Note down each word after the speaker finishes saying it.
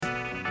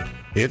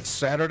It's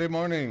Saturday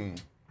morning.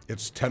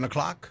 It's 10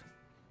 o'clock.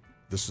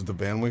 This is the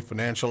Wie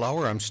Financial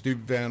Hour. I'm Steve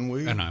Van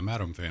Wie. And I'm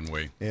Adam Van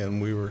Wie. And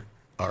we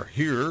are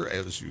here,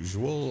 as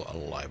usual,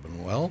 alive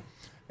and well.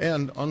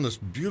 And on this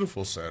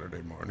beautiful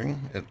Saturday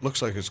morning, it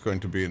looks like it's going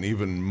to be an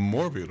even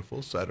more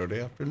beautiful Saturday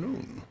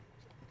afternoon.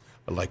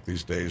 I like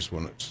these days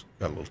when it's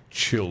got a little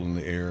chill in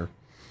the air,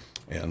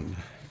 and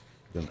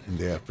then in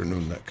the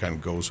afternoon that kind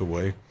of goes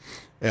away.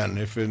 And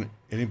if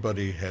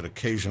anybody had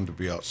occasion to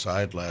be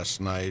outside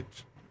last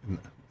night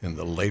in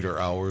the later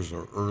hours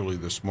or early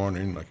this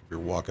morning, like if you're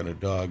walking a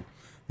dog,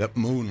 that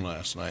moon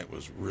last night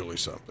was really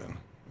something.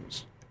 It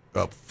was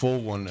a full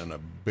one and a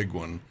big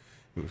one.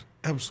 It was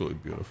absolutely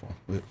beautiful.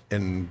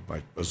 And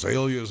my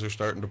azaleas are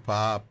starting to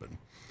pop, and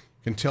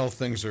can tell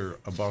things are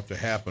about to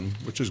happen,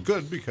 which is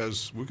good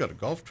because we've got a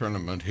golf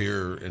tournament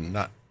here in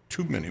not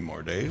too many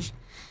more days.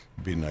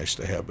 It'd be nice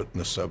to have it in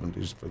the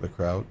 70s for the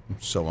crowd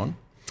and so on.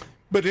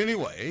 But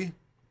anyway,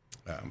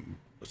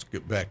 let's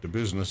get back to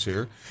business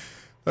here.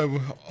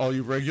 All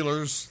you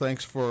regulars,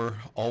 thanks for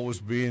always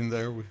being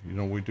there.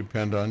 We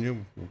depend on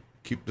you. We'll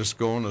keep this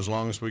going as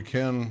long as we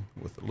can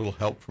with a little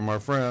help from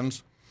our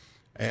friends.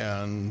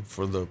 And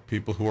for the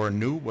people who are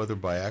new, whether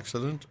by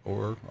accident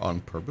or on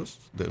purpose,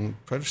 then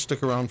try to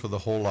stick around for the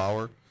whole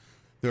hour.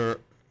 There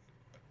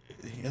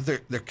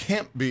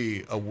can't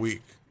be a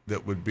week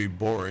that would be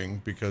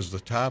boring because the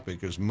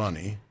topic is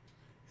money,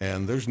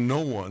 and there's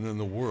no one in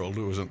the world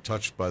who isn't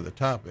touched by the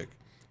topic.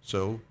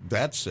 So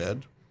that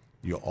said,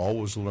 you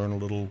always learn a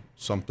little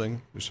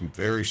something. There's some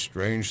very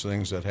strange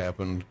things that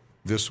happened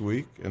this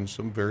week and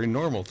some very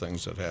normal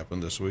things that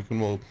happened this week.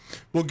 And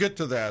we'll get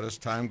to that as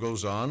time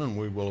goes on, and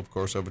we will, of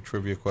course, have a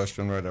trivia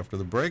question right after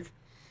the break.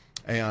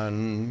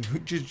 And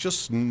you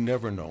just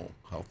never know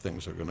how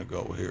things are going to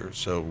go here.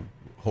 So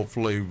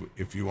hopefully,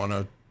 if you want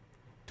to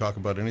talk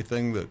about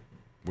anything that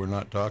we're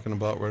not talking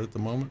about right at the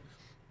moment,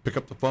 pick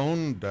up the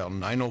phone, dial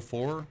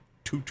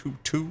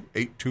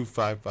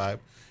 904-222-8255.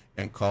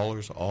 And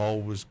callers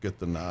always get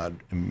the nod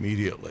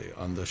immediately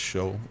on this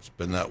show. It's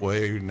been that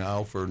way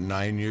now for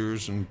 9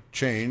 years and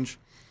change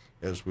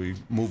as we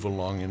move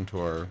along into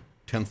our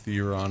 10th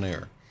year on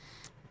air.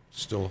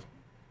 Still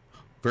a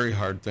very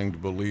hard thing to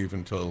believe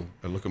until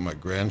I look at my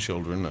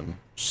grandchildren and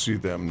see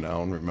them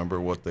now and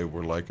remember what they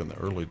were like in the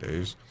early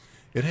days.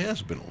 It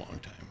has been a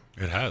long time.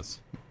 It has.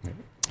 Yeah.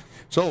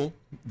 So,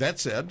 that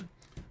said,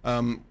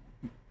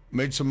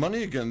 made some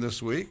money again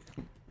this week.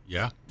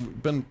 Yeah.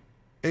 We've been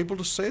able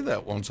to say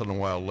that once in a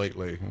while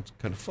lately. It's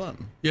kind of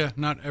fun. Yeah,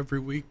 not every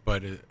week,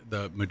 but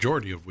the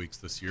majority of weeks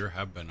this year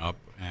have been up,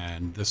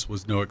 and this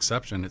was no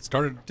exception.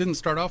 Didn't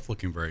start off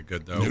looking very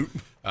good, though.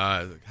 Nope.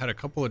 Had a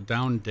couple of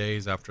down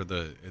days after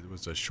it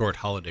was a short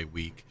holiday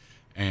week,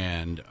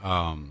 and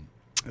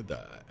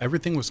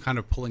everything was kind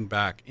of pulling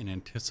back in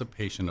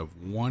anticipation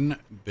of one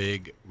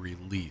big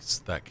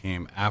release that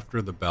came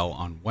after the bell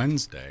on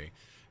Wednesday,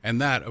 and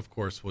that, of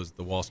course, was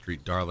the Wall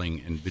Street darling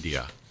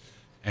NVIDIA.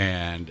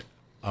 And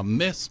a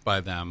miss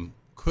by them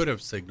could have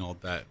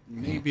signaled that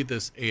maybe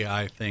this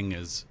AI thing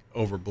is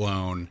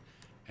overblown,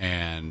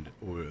 and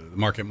the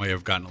market may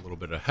have gotten a little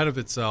bit ahead of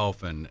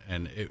itself, and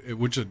it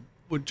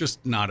would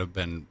just not have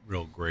been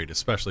real great,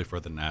 especially for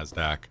the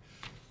NASDAQ.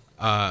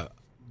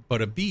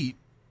 But a beat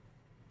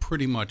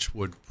pretty much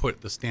would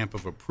put the stamp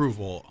of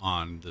approval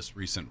on this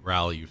recent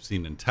rally you've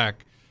seen in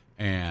tech,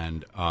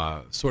 and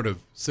sort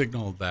of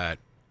signal that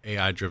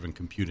AI-driven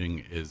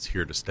computing is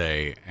here to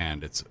stay,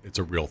 and it's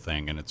a real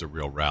thing, and it's a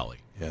real rally.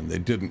 And they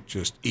didn't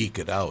just eke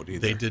it out either.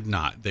 They did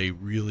not. They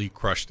really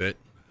crushed it.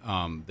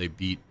 They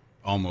beat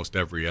almost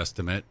every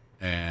estimate.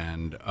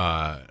 And,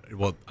 I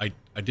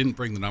didn't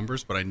bring the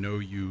numbers, but I know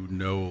you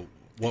know.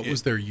 What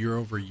was their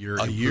year-over-year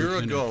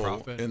improvement in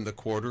profit? A year ago, in the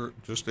quarter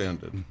just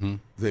ended,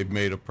 they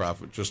made a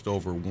profit just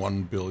over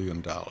 $1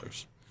 billion.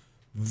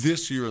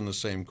 This year in the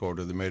same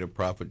quarter, they made a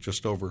profit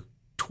just over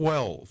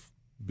 $12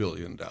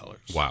 billion.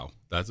 Wow,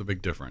 that's a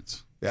big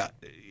difference. Yeah,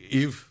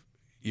 if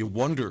you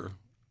wonder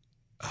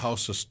how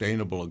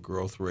sustainable a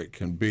growth rate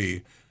can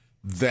be,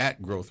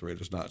 that growth rate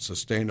is not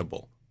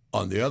sustainable.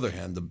 On the other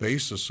hand, the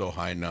base is so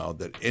high now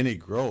that any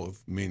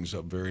growth means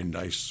a very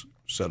nice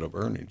set of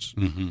earnings.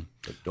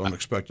 But don't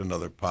expect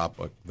another pop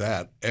like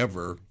that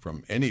ever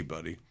from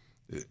anybody.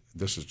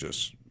 This is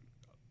just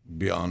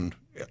beyond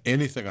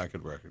anything I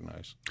could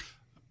recognize.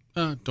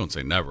 Don't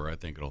say never. I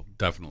think it'll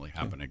definitely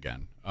happen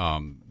again.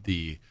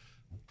 The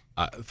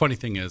funny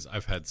thing is,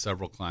 I've had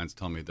several clients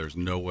tell me there's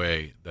no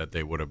way that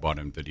they would have bought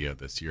NVIDIA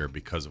this year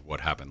because of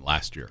what happened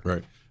last year.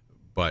 Right.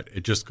 But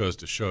it just goes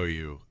to show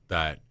you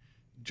that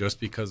just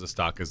because the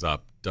stock is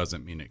up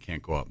doesn't mean it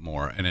can't go up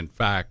more. And in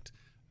fact,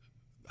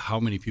 how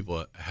many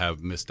people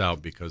have missed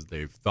out because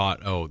they've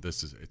thought,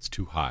 it's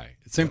too high.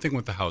 Same thing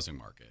with the housing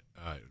market.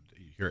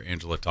 You hear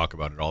Angela talk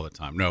about it all the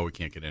time. No, we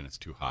can't get in. It's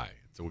too high.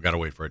 So we got to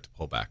wait for it to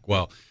pull back.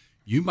 Well,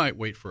 you might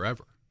wait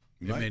forever.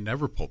 It may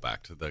never pull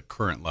back to the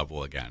current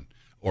level again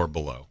or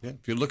below. Yeah.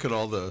 If you look at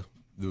all the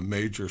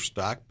major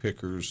stock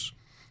pickers,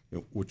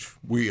 which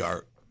we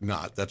are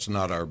not, that's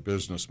not our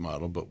business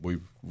model, but we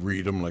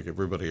read them like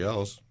everybody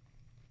else.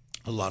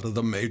 A lot of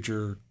the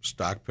major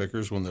stock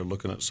pickers, when they're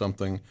looking at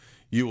something,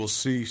 you will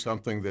see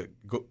something that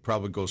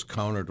probably goes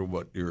counter to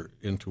what your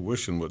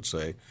intuition would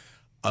say.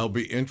 I'll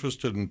be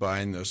interested in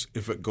buying this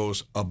if it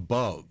goes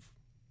above,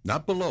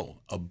 not below,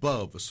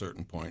 above a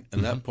certain point.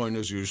 And that point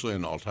is usually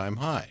an all-time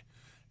high.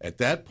 At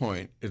that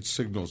point, it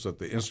signals that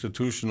the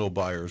institutional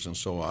buyers and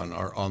so on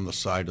are on the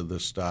side of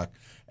this stock,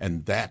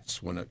 and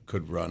that's when it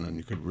could run and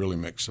you could really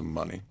make some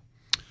money.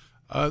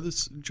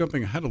 This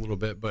jumping ahead a little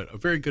bit, but a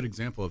very good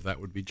example of that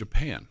would be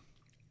Japan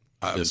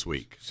this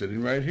week.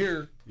 Sitting right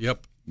here.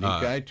 Yep.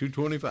 Nikkei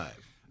 225,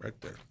 right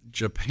there.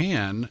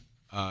 Japan,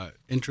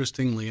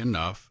 interestingly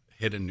enough,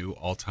 hit a new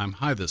all-time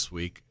high this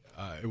week.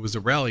 It was a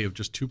rally of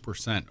just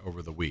 2%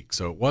 over the week,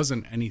 so it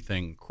wasn't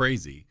anything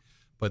crazy,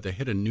 but they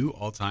hit a new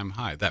all-time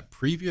high. That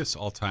previous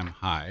all-time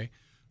high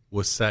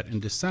was set in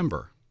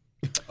December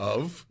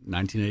of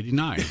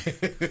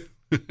 1989.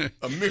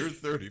 A mere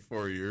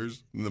 34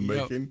 years in the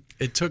making.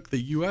 It took the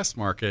U.S.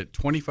 market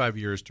 25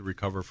 years to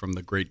recover from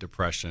the Great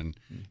Depression,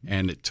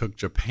 and it took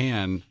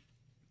Japan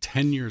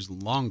 10 years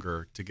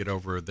longer to get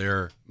over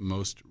their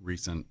most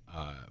recent,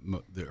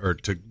 or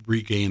to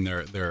regain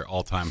their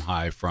all-time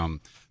high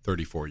from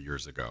 34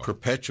 years ago.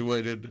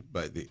 Perpetuated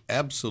by the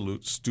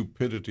absolute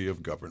stupidity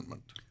of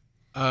government.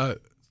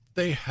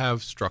 They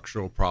have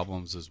structural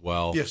problems as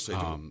well. Yes, they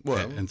do.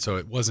 And so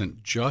it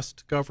wasn't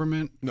just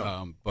government,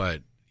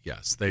 but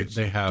yes, they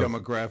have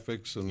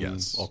demographics and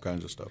all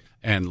kinds of stuff,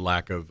 and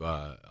lack of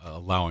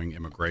allowing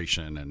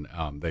immigration,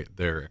 and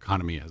their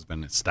economy has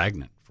been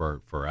stagnant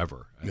for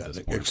forever at this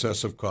point.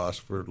 Excessive costs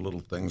for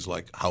little things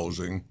like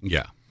housing.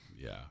 Yeah.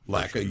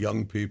 Lack of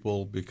young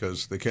people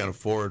because they can't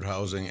afford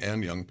housing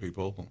and young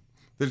people.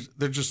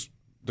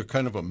 They're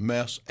kind of a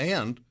mess,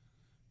 and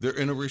they're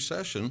in a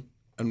recession.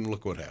 And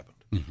look what happened.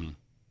 Mm-hmm.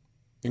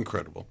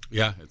 Incredible.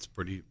 Yeah, it's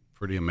pretty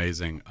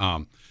amazing.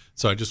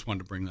 So I just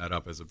wanted to bring that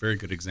up as a very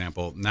good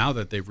example. Now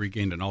that they've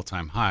regained an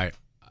all-time high,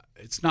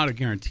 it's not a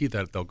guarantee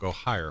that they'll go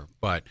higher,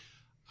 but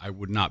I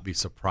would not be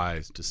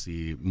surprised to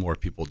see more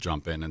people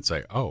jump in and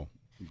say, oh,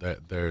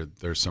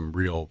 there's some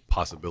real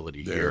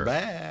possibility They're here.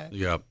 back.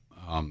 Yep.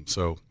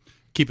 So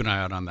keep an eye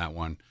out on that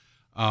one.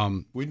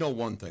 We know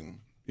one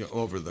thing,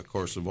 over the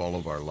course of all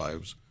of our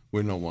lives,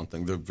 we know one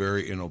thing. They're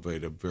very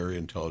innovative, very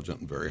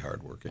intelligent, and very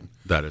hardworking.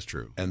 That is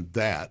true. And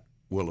that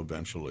will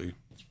eventually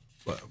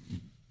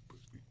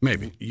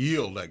maybe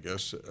yield, I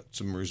guess,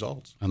 some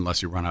results.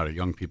 Unless you run out of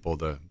young people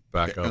to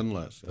back up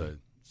the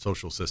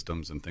social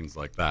systems and things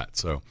like that.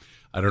 So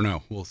I don't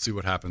know. We'll see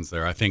what happens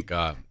there. I think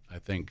I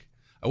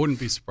wouldn't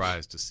be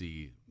surprised to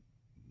see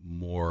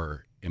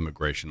more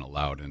immigration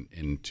allowed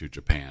into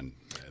Japan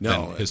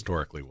than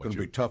historically what you've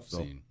be tough,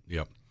 seen.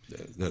 Yep.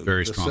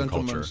 Very strong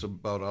culture. The sentiments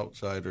about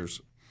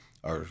outsiders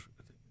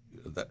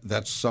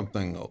that's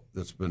something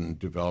that's been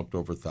developed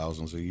over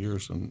thousands of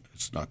years, and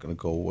it's not going to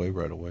go away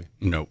right away.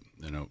 No,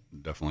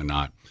 definitely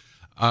not.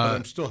 But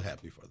I'm still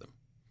happy for them.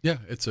 Yeah,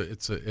 it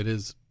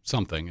is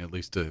something. At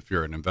least if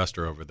you're an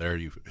investor over there,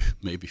 you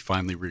maybe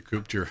finally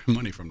recouped your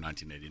money from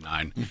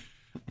 1989.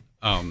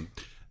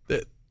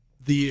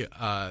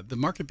 The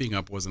market being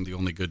up wasn't the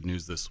only good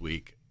news this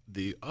week.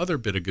 The other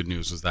bit of good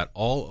news was that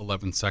all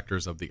 11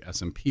 sectors of the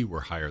S&P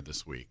were higher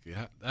this week.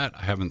 That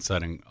I haven't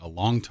said in a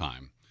long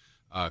time.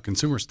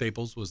 Consumer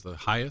staples was the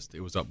highest.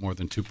 It was up more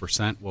than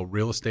 2%, while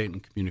real estate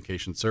and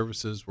communication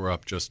services were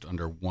up just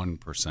under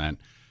 1%.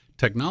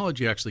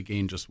 Technology actually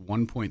gained just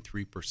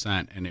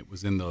 1.3%, and it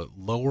was in the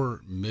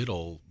lower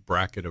middle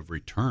bracket of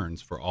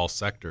returns for all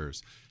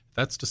sectors.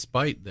 That's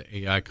despite the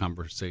AI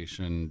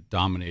conversation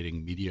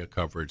dominating media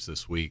coverage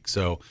this week.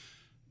 So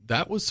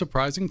that was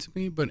surprising to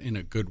me, but in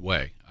a good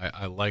way.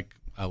 I like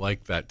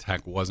that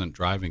tech wasn't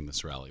driving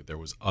this rally. There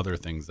was other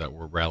things that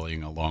were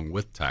rallying along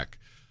with tech.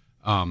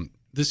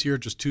 This year,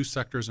 just two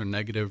sectors are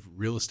negative,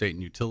 real estate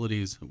and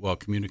utilities, while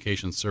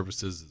communication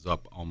services is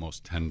up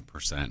almost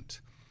 10%.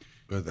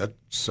 That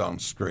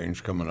sounds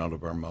strange coming out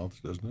of our mouths,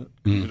 doesn't it?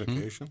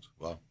 Communications?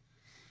 Wow.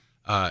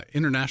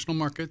 International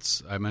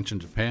markets, I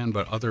mentioned Japan,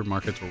 but other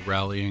markets were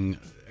rallying.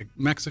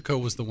 Mexico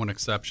was the one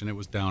exception. It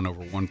was down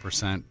over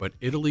 1%, but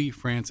Italy,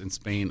 France, and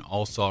Spain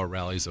all saw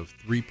rallies of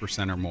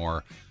 3% or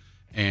more,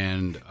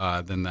 and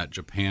then that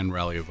Japan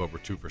rally of over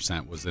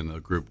 2% was in the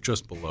group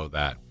just below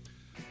that.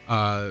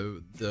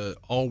 The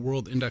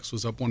all-world index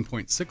was up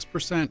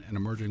 1.6%, and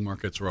emerging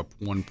markets were up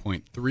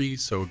 1.3%,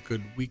 so a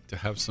good week to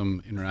have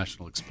some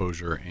international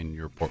exposure in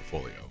your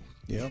portfolio.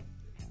 Yep.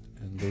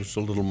 And there's a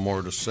little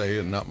more to say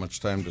and not much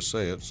time to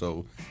say it,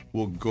 so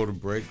we'll go to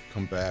break,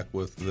 come back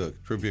with the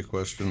trivia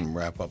question,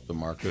 wrap up the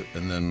market,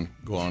 and then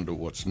go on to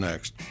what's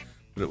next.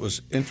 But it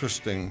was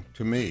interesting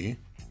to me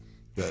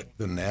that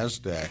the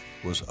NASDAQ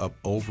was up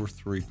over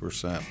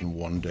 3% in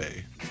one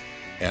day,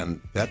 and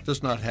that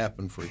does not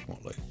happen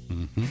frequently.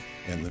 Mm-hmm.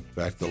 And the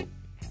fact that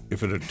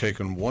if it had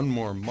taken one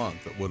more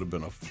month, it would have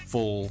been a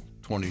full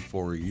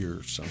 24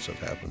 years since it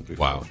happened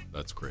before. Wow,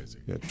 that's crazy.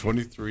 Yeah,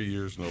 23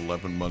 years and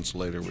 11 months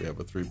later, we have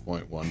a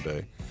 3.1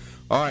 day.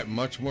 All right,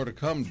 much more to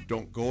come.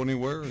 Don't go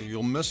anywhere.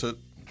 You'll miss it.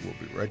 We'll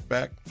be right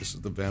back. This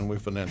is the Wie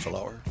Financial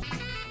Hour.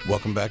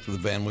 Welcome back to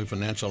the Wie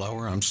Financial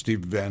Hour. I'm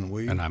Steve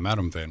Wie. And I'm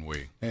Adam Van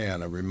Wee.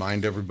 And I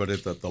remind everybody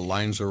that the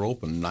lines are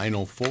open,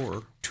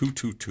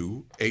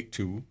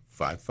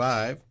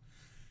 904-222-8255.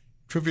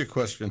 Trivia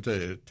question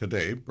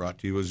today brought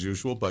to you as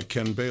usual by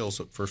Ken Bales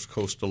at First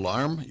Coast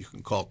Alarm. You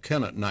can call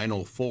Ken at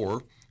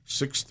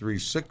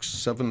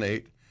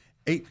 904-636-7888.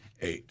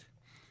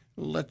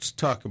 Let's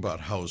talk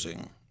about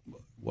housing.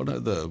 One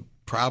of the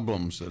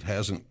problems that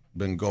hasn't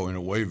been going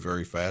away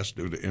very fast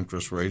due to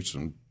interest rates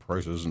and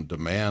prices and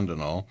demand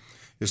and all,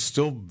 is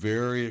still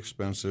very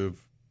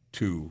expensive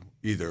to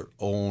either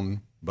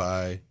own,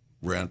 buy,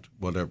 rent,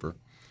 whatever.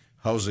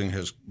 Housing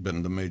has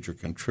been the major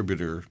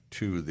contributor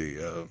to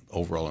the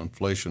overall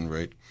inflation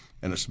rate,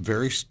 and it's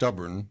very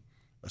stubborn,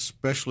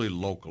 especially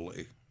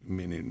locally,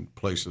 meaning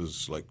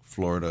places like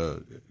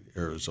Florida,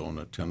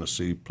 Arizona,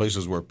 Tennessee,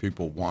 places where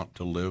people want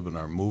to live and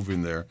are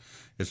moving there.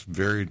 It's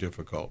very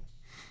difficult.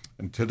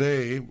 And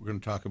today we're going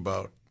to talk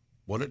about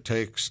what it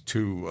takes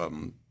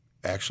to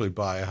actually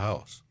buy a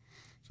house.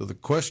 So the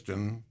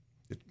question,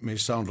 it may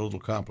sound a little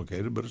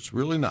complicated, but it's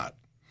really not.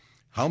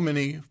 How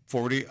many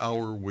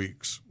 40-hour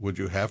weeks would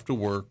you have to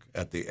work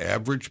at the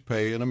average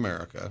pay in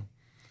America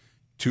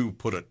to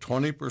put a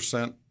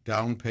 20%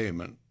 down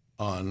payment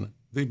on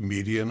the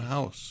median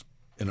house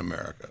in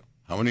America?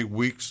 How many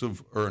weeks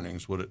of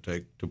earnings would it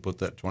take to put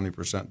that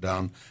 20%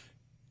 down?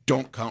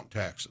 Don't count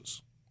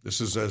taxes.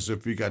 This is as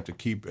if you got to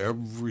keep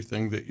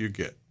everything that you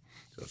get.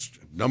 So it's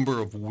a number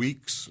of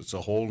weeks. It's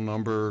a whole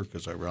number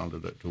because I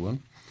rounded it to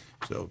one.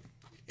 So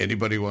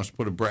anybody who wants to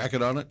put a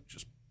bracket on it,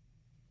 just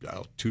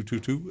dial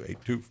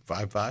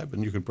 222-8255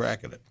 and you can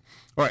bracket it.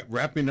 All right,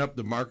 wrapping up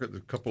the market, a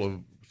couple of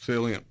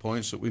salient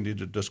points that we need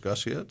to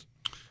discuss yet.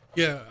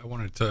 Yeah, I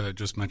wanted to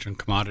just mention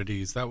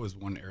commodities. That was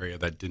one area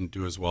that didn't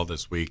do as well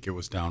this week. It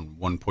was down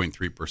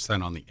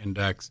 1.3% on the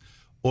index.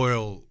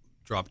 Oil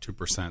dropped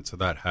 2%, so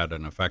that had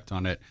an effect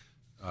on it.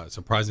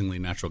 Surprisingly,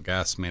 natural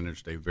gas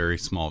managed a very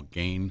small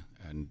gain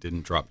and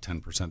didn't drop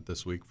 10%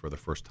 this week for the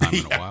first time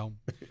in a while.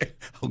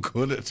 How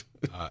could it?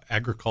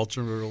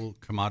 Agricultural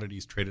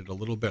commodities traded a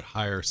little bit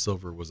higher.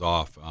 Silver was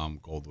off.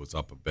 Gold was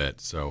up a bit.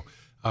 So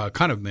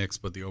kind of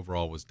mixed, but the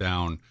overall was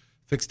down.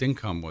 Fixed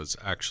income was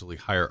actually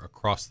higher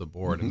across the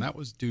board, and that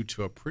was due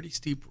to a pretty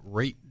steep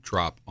rate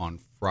drop on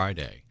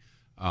Friday.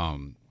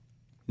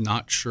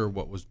 Not sure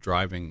what was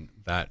driving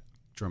that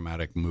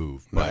dramatic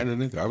move. But I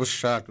didn't either. I was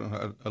shocked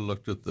when I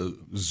looked at the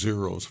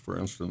zeros, for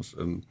instance,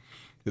 and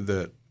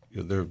that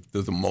they're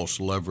the most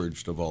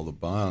leveraged of all the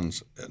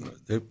bonds, and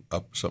they're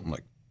up something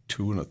like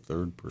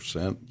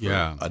 2.33%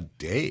 for a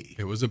day.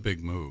 It was a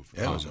big move.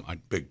 Yeah, it was a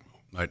big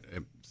move.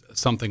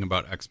 Something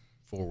about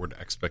forward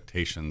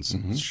expectations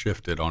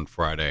shifted on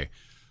Friday.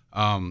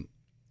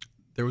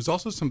 There was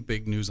also some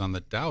big news on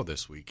the Dow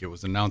this week. It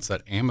was announced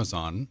that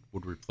Amazon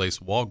would replace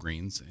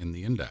Walgreens in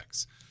the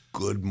index.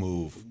 Good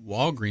move.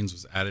 Walgreens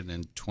was added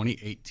in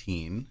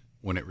 2018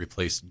 when it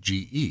replaced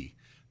GE.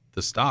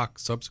 The stock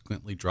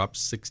subsequently dropped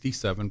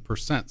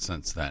 67%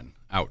 since then.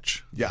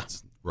 Ouch. Yeah.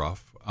 That's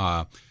rough.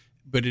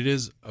 But it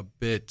is a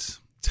bit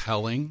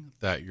telling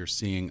that you're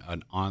seeing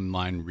an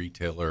online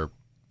retailer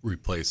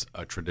replace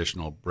a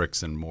traditional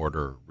bricks and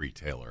mortar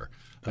retailer.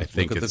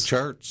 Look at the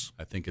charts.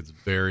 I think it's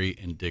very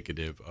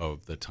indicative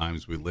of the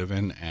times we live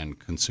in and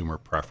consumer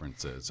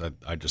preferences.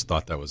 I just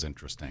thought that was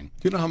interesting.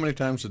 Do you know how many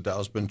times the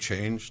Dow's been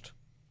changed?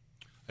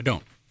 I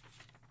don't.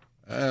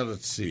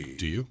 Let's see.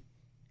 Do you?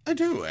 I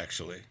do,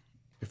 actually,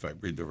 if I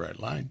read the right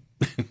line.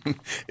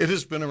 It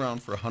has been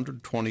around for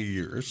 120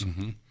 years,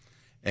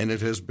 and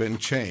it has been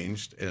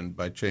changed. And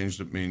by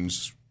changed, it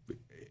means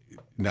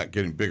not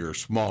getting bigger or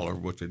smaller,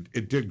 which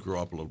it did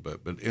grow up a little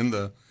bit. But in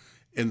the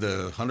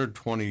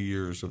 120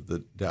 years of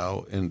the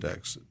Dow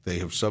Index, they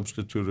have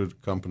substituted a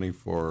company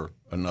for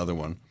another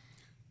one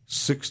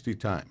 60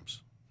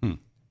 times.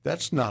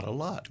 That's not a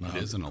lot. It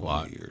isn't a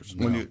lot. Years.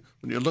 No.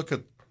 When you look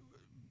at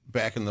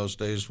back in those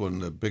days when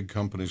the big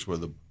companies were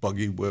the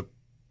buggy whip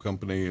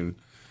company and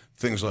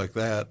things like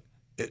that,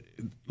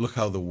 look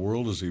how the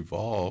world has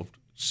evolved.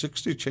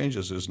 60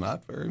 changes is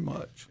not very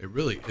much. It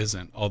really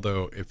isn't.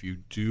 Although if you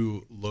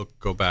do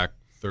go back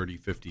 30,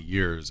 50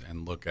 years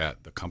and look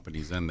at the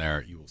companies in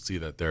there, you will see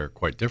that they're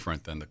quite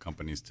different than the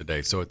companies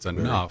today. So it's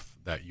enough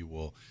that you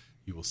will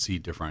see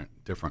different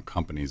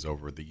companies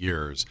over the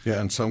years. Yeah,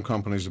 and some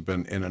companies have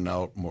been in and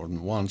out more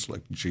than once,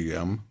 like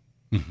GM.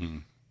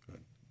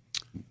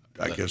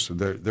 I guess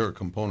they're a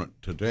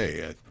component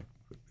today.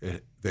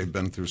 They've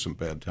been through some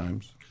bad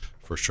times.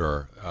 For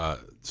sure.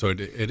 So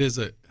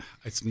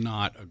it's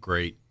not a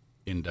great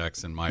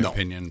index in my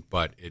opinion,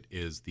 but it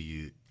is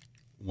the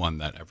one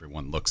that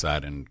everyone looks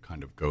at and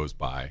kind of goes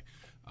by.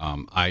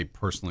 I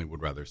personally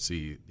would rather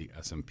see the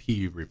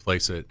S&P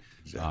replace it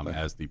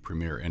as the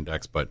premier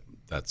index, but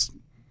that's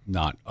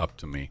not up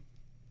to me.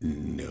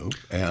 No.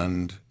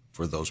 And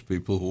for those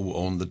people who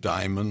own the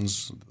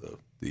diamonds,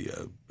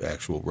 the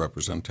actual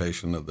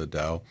representation of the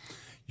Dow,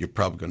 you're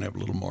probably going to have a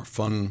little more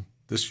fun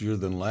this year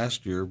than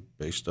last year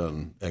based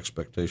on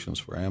expectations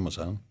for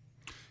Amazon.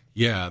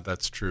 Yeah,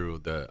 that's true.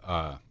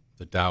 The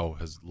the Dow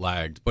has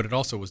lagged, but it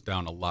also was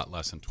down a lot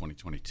less in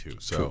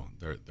 2022. So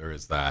there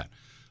is that.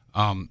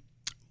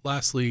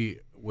 Lastly,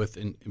 with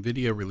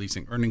NVIDIA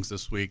releasing earnings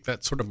this week,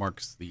 that sort of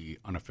marks the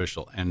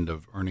unofficial end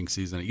of earnings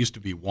season. It used to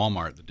be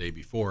Walmart the day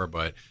before,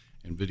 but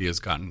NVIDIA's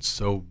gotten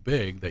so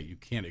big that you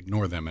can't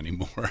ignore them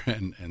anymore.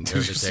 And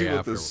they're the day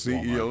after Did you see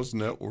what the CEO's Walmart.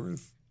 net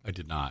worth I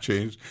did not.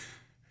 changed?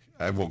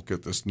 I won't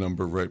get this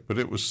number right, but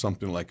it was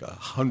something like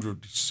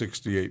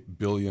 $168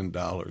 billion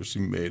he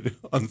made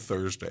on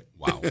Thursday.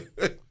 Wow.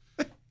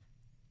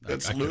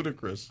 That's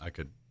ludicrous. I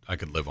could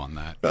live on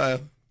that.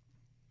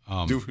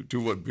 Do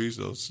what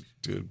Bezos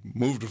did.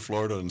 Move to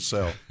Florida and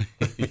sell.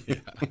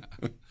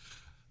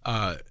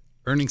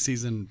 Earnings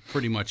season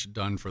pretty much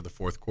done for the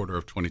fourth quarter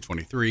of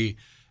 2023,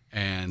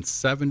 and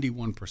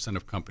 71%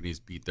 of companies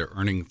beat their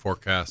earning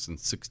forecasts and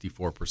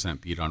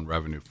 64% beat on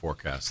revenue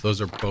forecasts. Those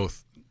are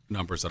both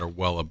numbers that are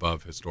well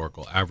above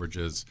historical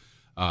averages.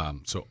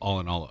 So all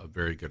in all, a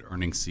very good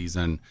earnings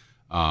season.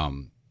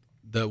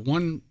 The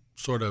one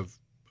sort of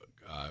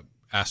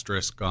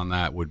asterisk on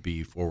that would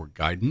be forward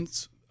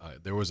guidance.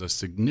 There was a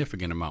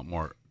significant amount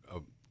more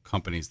of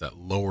companies that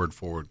lowered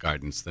forward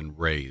guidance than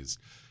raised.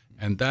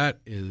 And that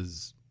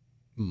is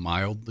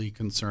mildly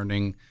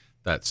concerning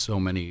that so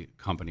many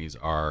companies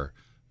are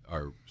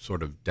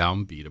sort of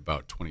downbeat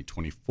about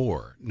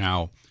 2024.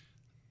 Now,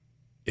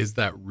 is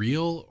that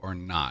real or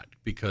not?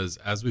 Because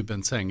as we've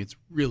been saying, it's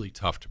really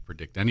tough to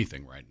predict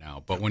anything right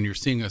now. But when you're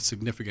seeing a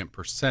significant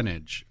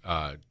percentage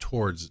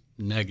towards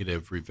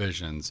negative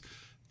revisions,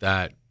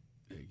 that,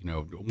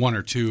 one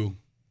or two,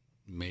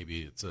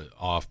 maybe it's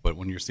off, but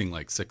when you're seeing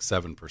like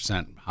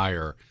 6-7%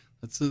 higher,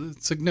 that's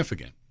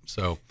significant.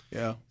 So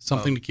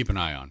something to keep an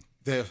eye on.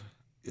 The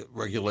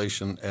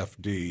regulation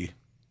FD,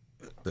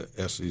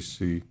 the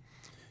SEC,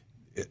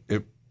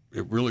 it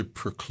really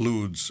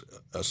precludes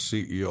a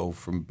CEO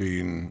from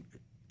being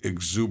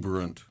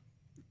exuberant,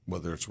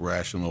 whether it's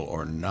rational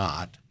or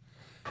not,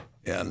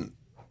 and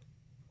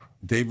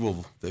they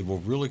will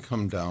really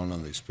come down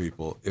on these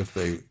people if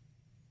they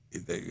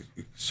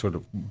sort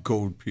of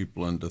goad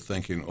people into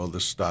thinking, oh,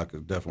 this stock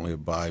is definitely a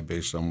buy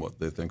based on what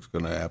they think is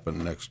going to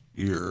happen next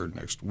year, or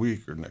next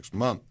week, or next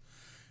month.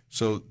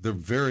 So they're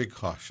very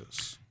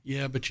cautious.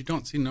 Yeah, but you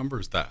don't see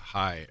numbers that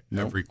high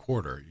every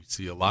quarter. You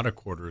see a lot of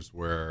quarters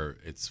where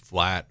it's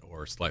flat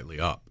or slightly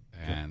up,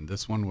 and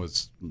this one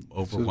was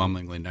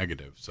overwhelmingly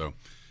negative. So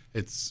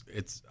I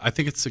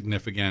think it's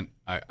significant.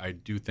 I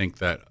do think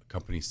that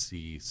companies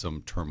see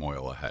some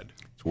turmoil ahead.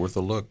 It's worth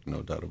a look,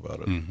 no doubt about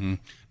it. Mm-hmm.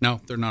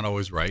 Now, they're not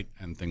always right,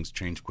 and things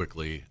change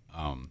quickly.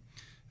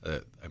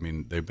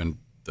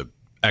 The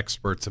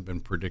experts have been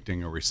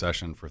predicting a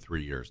recession for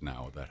 3 years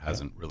now. That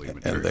hasn't really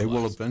materialized. And they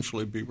will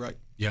eventually be right.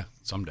 Yeah,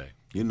 someday.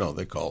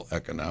 They call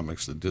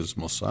economics the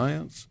dismal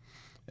science,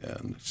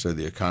 and say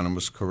the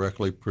economists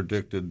correctly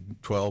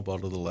predicted 12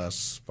 out of the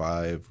last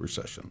 5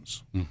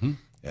 recessions. Mm-hmm.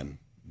 And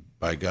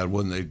by God,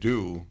 when they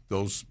do,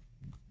 the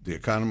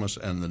economists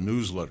and the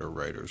newsletter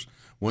writers,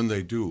 when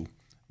they do,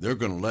 they're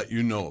going to let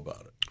you know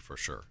about it. For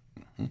sure.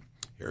 Mm-hmm.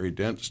 Harry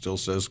Dent still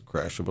says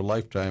crash of a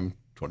lifetime,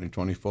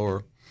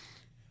 2024.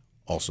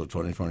 Also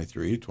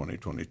 2023,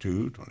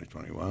 2022,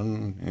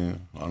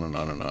 2021, on and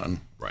on and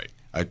on. Right.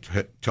 I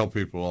tell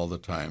people all the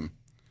time,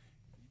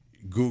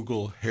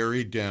 Google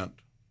Harry Dent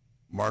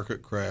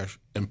market crash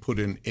and put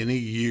in any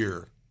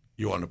year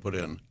you want to put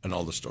in, and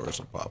all the stories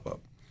will pop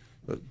up.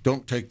 But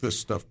don't take this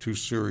stuff too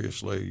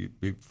seriously.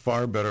 You'd be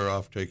far better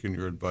off taking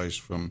your advice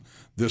from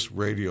this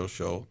radio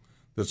show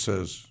that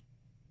says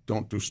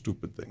don't do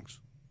stupid things.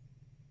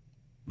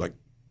 Like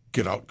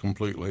get out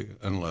completely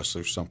unless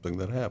there's something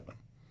that happened.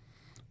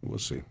 We'll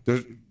see.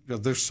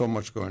 There's so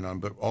much going on,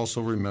 but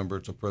also remember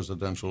it's a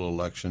presidential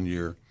election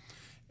year,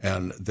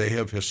 and they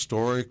have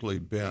historically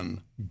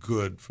been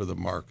good for the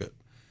market.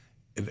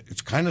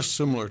 It's kind of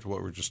similar to what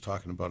we were just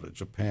talking about at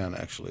Japan,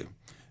 actually.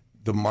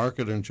 The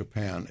market in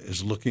Japan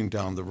is looking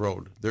down the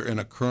road. They're in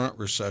a current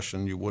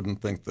recession. You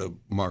wouldn't think the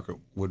market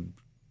would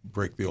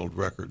break the old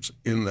records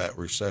in that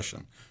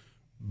recession.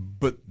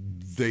 But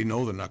they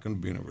know they're not going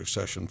to be in a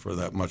recession for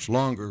that much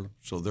longer,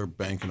 so they're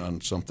banking on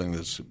something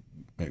that's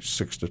maybe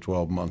 6 to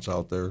 12 months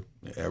out there,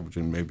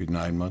 averaging maybe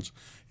 9 months.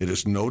 It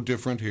is no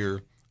different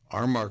here.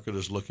 Our market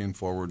is looking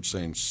forward,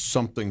 saying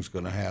something's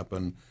going to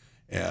happen,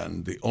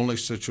 and the only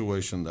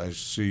situation that I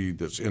see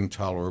that's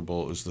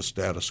intolerable is the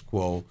status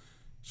quo.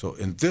 So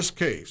in this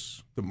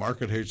case, the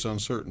market hates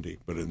uncertainty,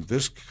 but in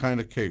this kind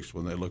of case,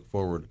 when they look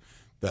forward,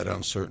 that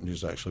uncertainty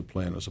is actually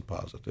playing as a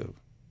positive.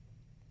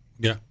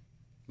 Yeah,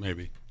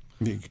 maybe.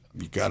 You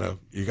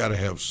gotta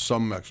have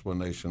some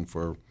explanation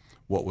for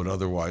what would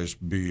otherwise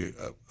be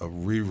a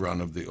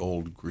rerun of the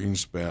old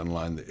Greenspan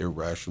line, the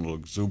irrational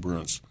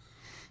exuberance.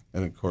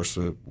 And, of course,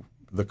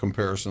 the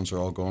comparisons are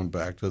all going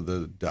back to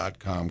the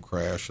dot-com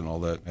crash and all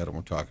that. Adam,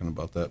 we're talking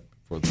about that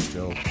before the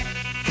show.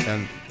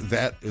 And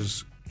that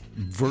is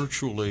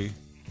virtually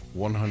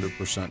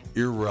 100%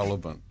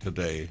 irrelevant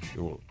today.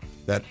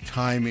 That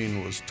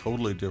timing was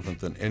totally different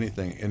than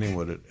anything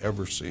anyone had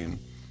ever seen.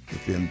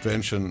 With the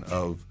invention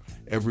of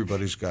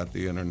Everybody's got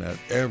the internet.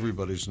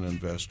 Everybody's an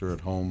investor at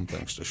home,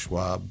 thanks to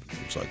Schwab,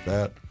 things like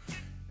that.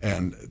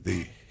 And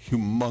the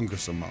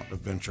humongous amount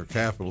of venture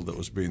capital that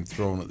was being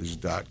thrown at these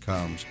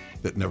dot-coms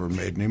that never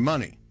made any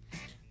money.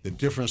 The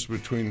difference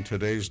between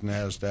today's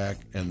NASDAQ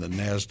and the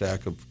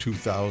NASDAQ of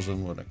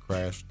 2000 when it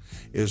crashed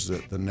is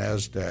that the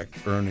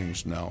NASDAQ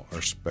earnings now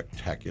are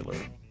spectacular.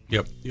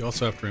 Yep. You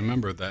also have to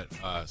remember that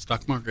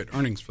stock market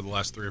earnings for the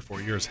last 3 or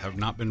 4 years have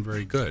not been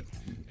very good.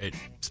 It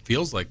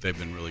feels like they've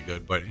been really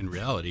good, but in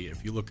reality,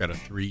 if you look at a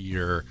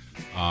 3-year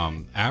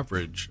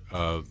average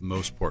of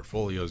most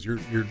portfolios,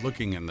 you're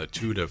looking in the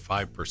 2 to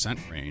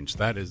 5% range.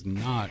 That is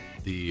not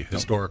the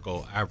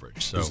historical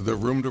average. So, is there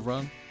room to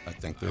run? I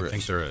think there is. I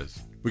think there is.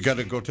 We got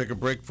to go take a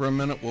break for a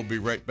minute. We'll be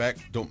right back.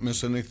 Don't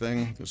miss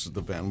anything. This is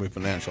the Wie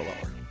Financial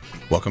Hour.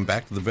 Welcome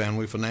back to the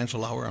Wie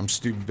Financial Hour. I'm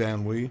Steve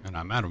Van Wie. And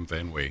I'm Adam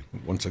Van Wie.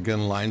 Once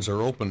again, lines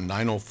are open,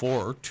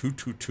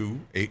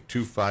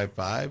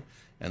 904-222-8255.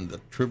 And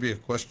the trivia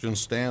question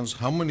stands,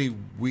 how many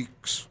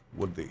weeks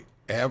would the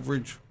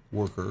average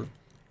worker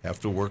have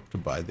to work to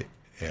buy the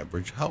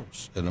average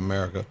house in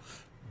America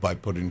by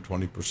putting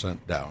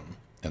 20% down?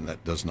 And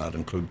that does not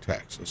include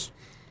taxes.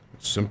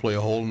 It's simply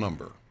a whole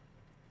number.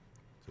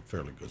 A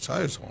fairly good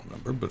size whole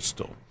number, but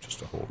still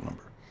just a whole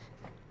number.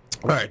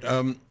 All right.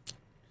 A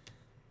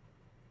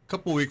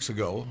couple weeks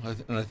ago,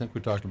 and I think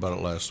we talked about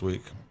it last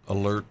week,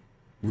 alert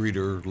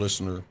reader,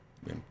 listener,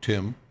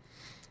 Tim,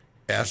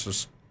 asked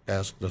us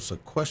a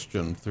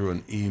question through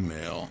an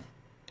email,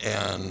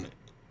 and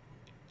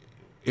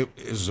it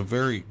is a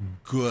very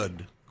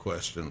good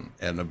question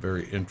and a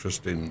very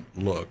interesting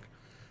look.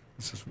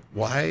 It says,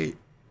 why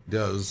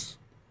does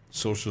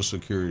Social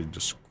Security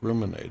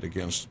discriminate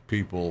against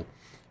people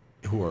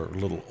who are a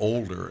little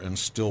older and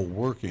still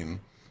working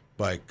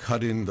by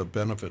cutting the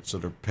benefits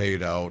that are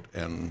paid out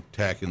and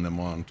tacking them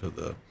on to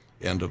the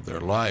end of their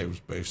lives,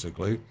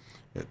 basically?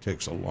 It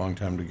takes a long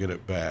time to get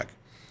it back.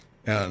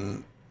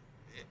 And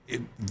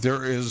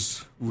there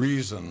is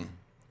reason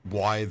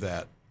why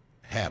that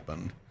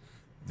happened.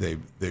 They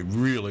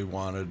really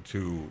wanted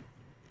to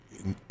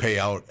pay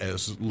out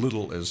as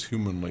little as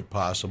humanly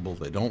possible.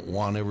 They don't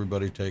want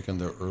everybody taking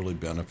their early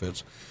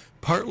benefits,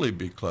 partly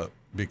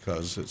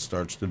because it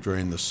starts to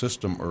drain the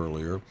system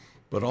earlier,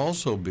 but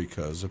also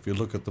because if you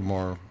look at the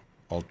more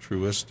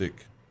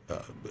altruistic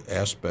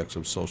aspects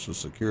of Social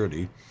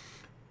Security,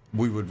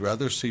 we would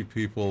rather see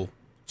people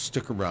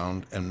stick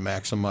around and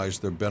maximize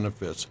their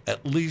benefits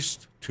at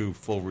least to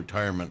full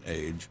retirement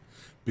age,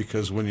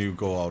 because when you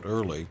go out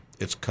early,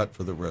 it's cut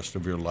for the rest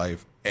of your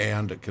life,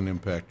 and it can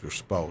impact your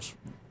spouse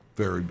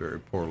very, very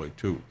poorly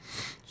too.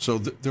 So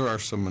there are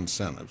some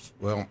incentives.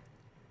 Well,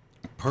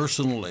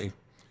 personally,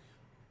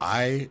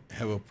 I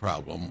have a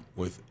problem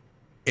with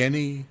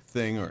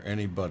anything or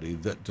anybody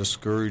that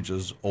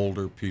discourages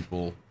older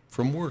people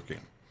from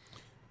working.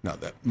 Now,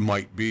 that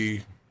might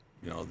be,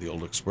 the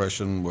old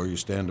expression, where you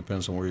stand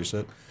depends on where you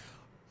sit.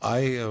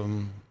 I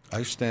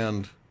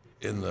stand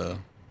in the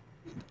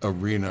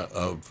arena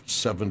of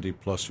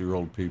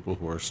 70-plus-year-old people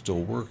who are still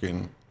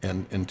working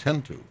and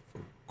intend to for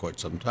quite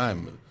some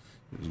time,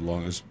 as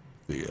long as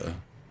the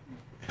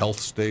health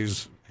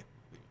stays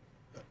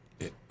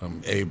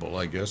able,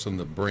 I guess, and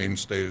the brain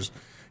stays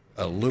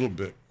a little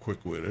bit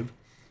quick-witted.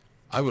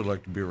 I would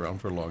like to be around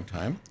for a long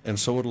time, and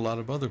so would a lot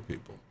of other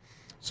people.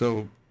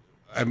 So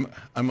I'm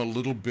a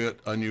little bit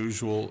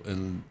unusual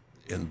in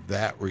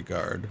that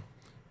regard,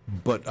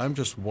 but I'm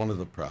just one of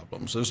the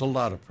problems. There's a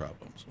lot of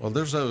problems. Well,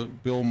 there's a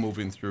bill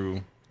moving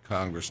through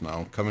Congress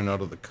now, coming out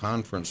of the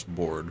conference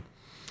board,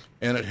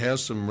 and it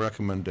has some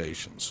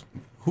recommendations.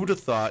 Who'd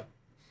have thought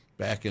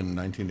back in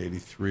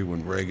 1983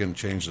 when Reagan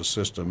changed the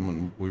system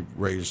and we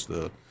raised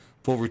the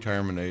full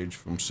retirement age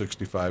from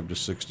 65 to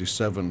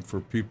 67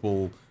 for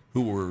people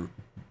who were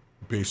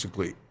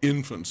basically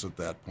infants at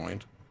that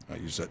point. I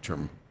use that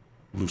term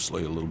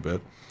loosely a little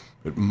bit.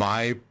 But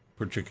my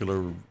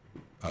particular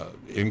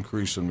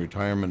increase in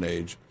retirement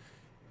age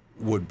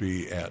would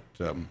be at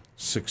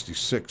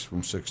 66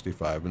 from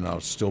 65, and now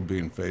it's still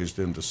being phased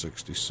into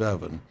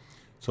 67.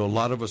 So a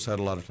lot of us had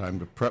a lot of time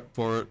to prep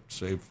for it,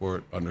 save for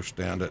it,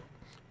 understand it.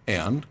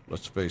 And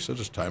let's face it,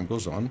 as time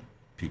goes on,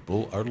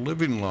 people are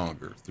living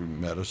longer through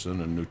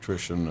medicine and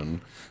nutrition and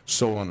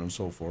so on and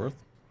so forth.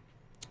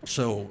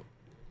 So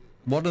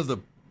one of the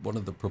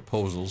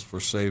proposals for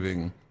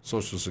saving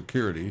Social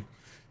Security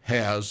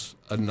has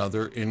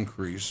another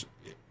increase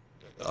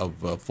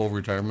of full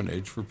retirement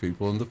age for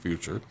people in the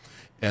future.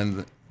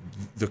 And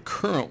the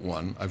current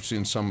one, I've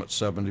seen some at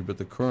 70, but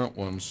the current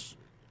one's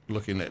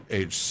looking at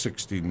age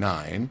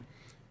 69.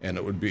 And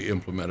it would be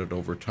implemented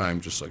over time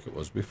just like it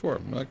was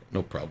before.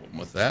 No problem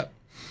with that.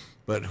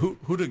 But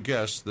who'd have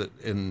guessed that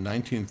in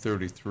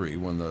 1933,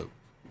 when the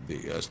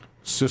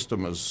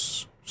system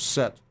is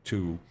set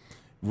to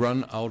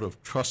run out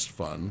of trust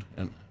fund,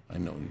 and I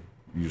know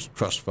you use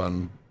trust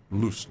fund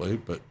loosely,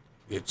 but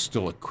it's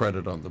still a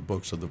credit on the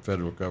books of the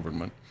federal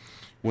government.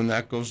 When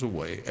that goes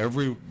away,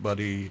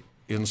 everybody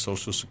in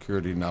Social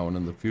Security now and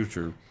in the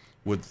future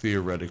would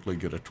theoretically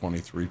get a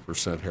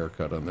 23%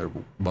 haircut on their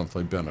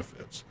monthly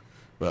benefits.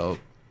 Well,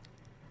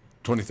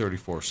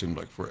 2034 seemed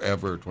like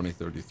forever.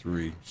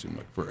 2033 seemed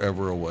like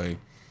forever away.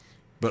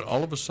 But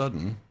all of a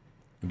sudden,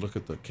 you look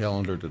at the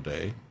calendar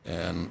today,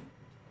 and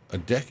a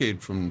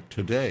decade from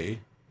today,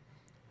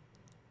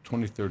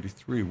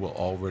 2033 will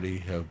already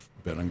have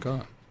been and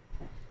gone.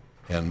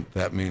 And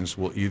that means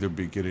we'll either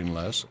be getting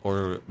less,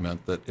 or it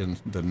meant that in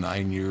the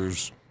 9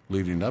 years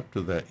leading up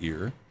to that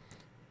year,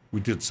 we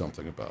did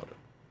something about it.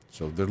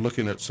 So they're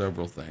looking at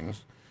several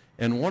things.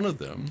 And one of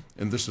them,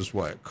 and this is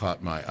why it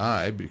caught my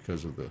eye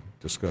because of the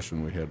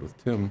discussion we had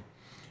with Tim,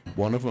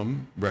 one of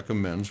them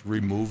recommends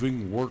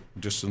removing work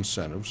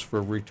disincentives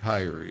for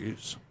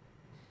retirees.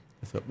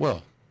 I thought,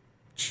 well,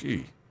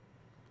 gee,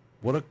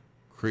 what a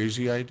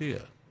crazy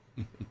idea.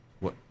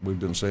 What we've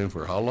been saying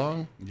for how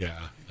long?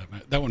 Yeah,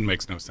 that one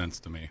makes no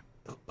sense to me.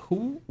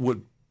 Who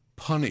would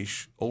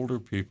punish older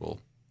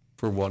people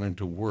for wanting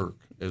to work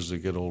as they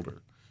get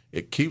older?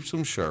 It keeps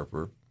them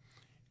sharper.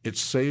 It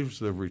saves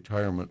their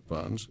retirement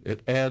funds.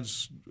 It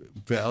adds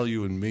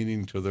value and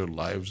meaning to their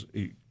lives.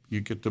 You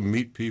get to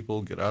meet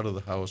people, get out of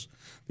the house.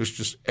 There's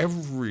just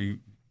every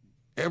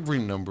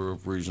number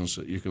of reasons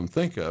that you can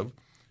think of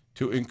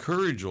to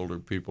encourage older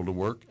people to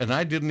work. And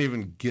I didn't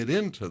even get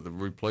into the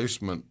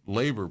replacement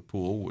labor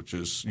pool, which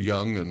is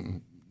young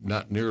and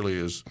not nearly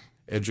as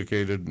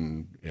educated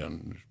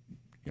and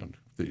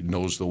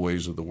knows the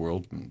ways of the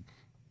world and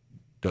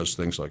does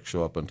things like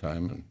show up on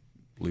time and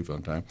leave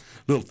on time,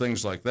 little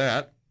things like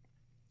that.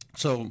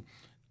 So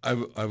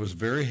I was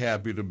very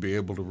happy to be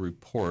able to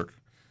report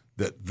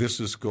that this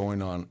is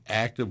going on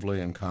actively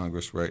in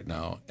Congress right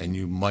now, and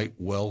you might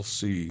well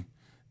see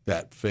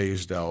that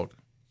phased out.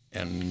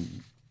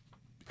 And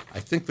I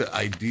think the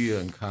idea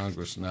in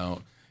Congress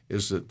now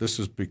is that this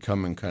is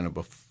becoming kind of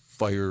a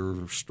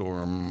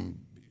firestorm.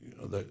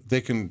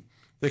 They can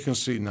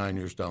see 9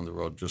 years down the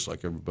road just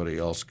like everybody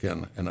else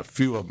can, and a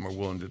few of them are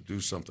willing to do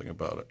something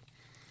about it.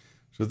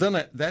 So then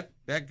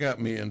that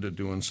got me into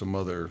doing some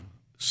other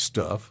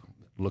stuff,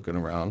 looking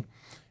around,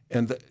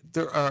 and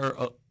there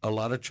are a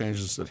lot of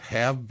changes that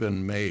have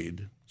been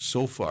made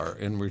so far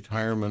in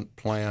retirement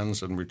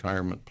plans and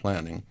retirement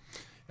planning.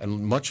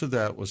 And much of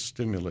that was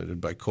stimulated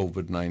by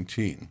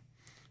COVID-19.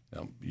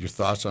 Now, your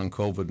thoughts on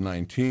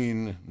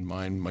COVID-19,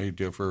 mine may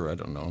differ. I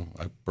don't know.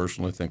 I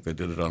personally think they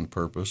did it on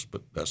purpose,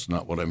 but that's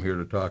not what I'm here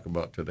to talk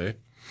about today.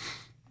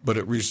 But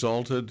it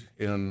resulted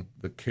in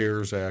the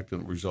CARES Act,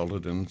 and it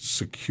resulted in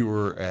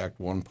Secure Act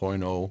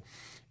 1.0,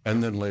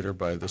 and then later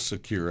by the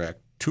Secure Act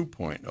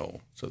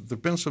 2.0. So there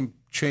have been some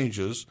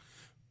changes,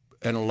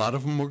 and a lot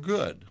of them were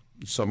good.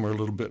 Some are a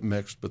little bit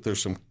mixed, but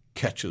there's some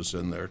catches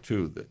in there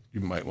too that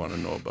you might want to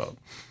know about.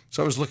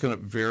 So I was looking at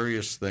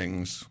various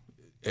things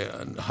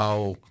and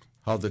how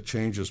the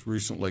changes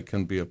recently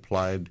can be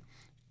applied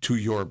to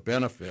your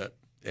benefit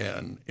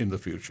and in the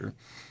future.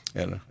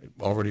 And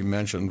I already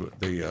mentioned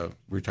the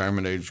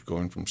retirement age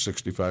going from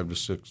 65 to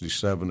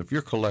 67. If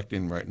you're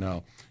collecting right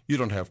now, you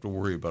don't have to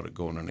worry about it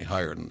going any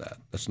higher than that.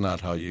 That's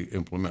not how you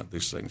implement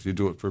these things. You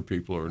do it for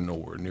people who are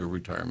nowhere near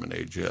retirement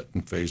age yet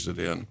and phase it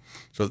in.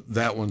 So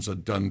that one's a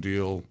done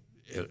deal.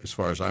 As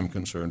far as I'm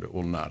concerned, it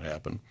will not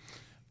happen.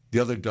 The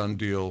other done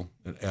deal,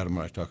 and Adam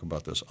and I talk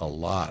about this a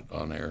lot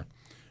on air,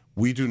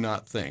 we do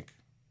not think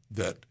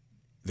that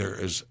there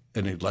is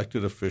an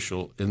elected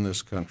official in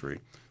this country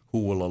who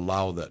will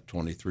allow that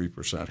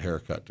 23%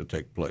 haircut to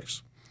take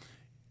place.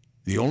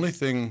 The only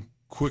thing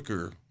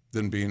quicker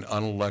than being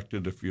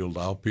unelected, if you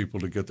allow people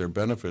to get their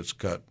benefits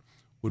cut,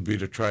 would be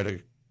to try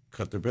to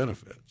cut their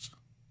benefits.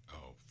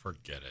 Oh,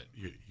 forget it.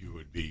 You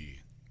would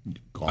be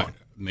gone.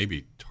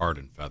 Maybe tarred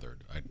and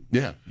feathered.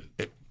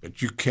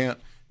 But you can't.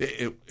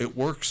 It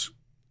works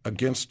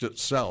against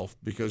itself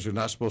because you're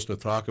not supposed to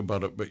talk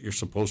about it, but you're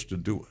supposed to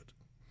do it.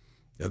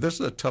 Now, this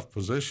is a tough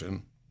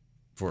position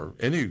for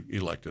any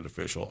elected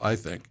official, I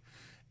think,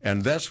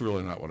 and that's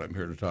really not what I'm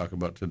here to talk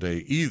about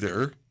today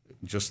either,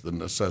 just the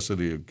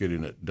necessity of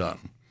getting it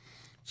done.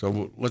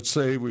 So let's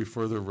say we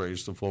further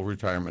raise the full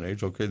retirement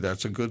age. Okay,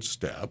 that's a good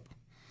step.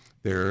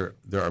 There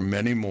are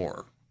many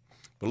more,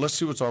 but let's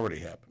see what's already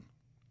happened.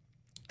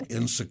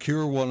 In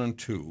Secure 1 and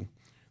 2,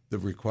 the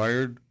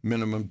required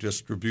minimum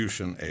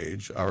distribution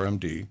age,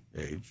 RMD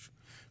age,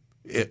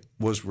 it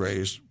was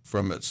raised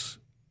from its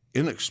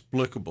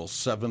inexplicable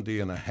 70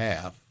 and a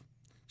half.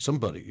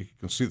 Somebody, you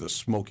can see the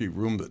smoky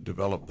room that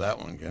developed that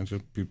one, can't you?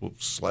 People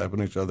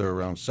slapping each other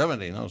around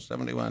 70,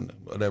 71,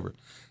 whatever.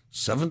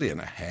 70 and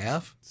a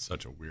half?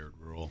 Such a weird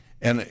rule.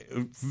 And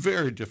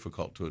very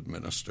difficult to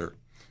administer.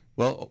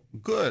 Well,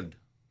 good.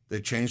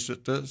 They changed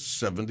it to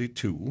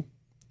 72,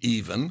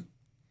 even,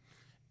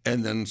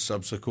 and then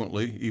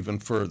subsequently even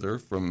further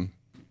from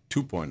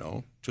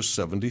 2.0 to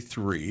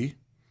 73.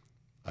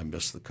 I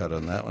missed the cut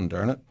on that one,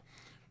 darn it.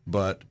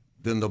 But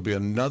then there'll be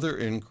another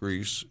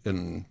increase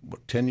in,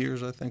 10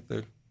 years, I think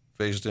they're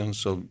phased in.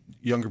 So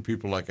younger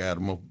people like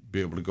Adam will be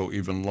able to go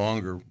even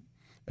longer.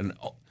 And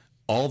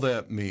all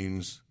that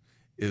means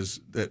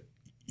is that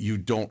you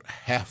don't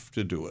have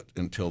to do it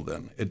until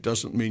then. It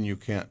doesn't mean you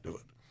can't do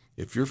it.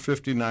 If you're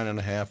 59 and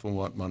a half and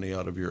want money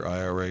out of your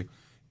IRA,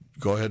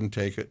 go ahead and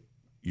take it.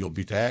 You'll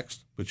be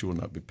taxed, but you will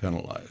not be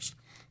penalized.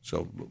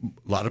 So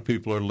a lot of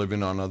people are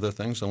living on other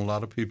things, and a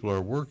lot of people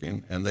are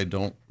working, and they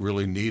don't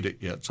really need it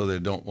yet, so they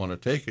don't want to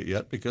take it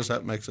yet because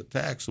that makes it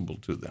taxable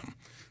to them.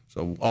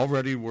 So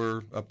already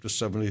we're up to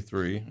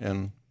 73,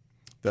 and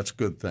that's a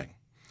good thing.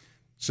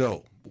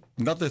 So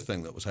another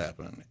thing that was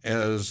happening,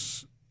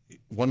 as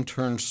one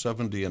turned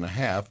 70 and a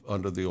half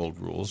under the old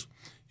rules,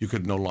 you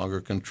could no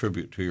longer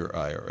contribute to your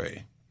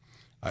IRA.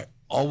 I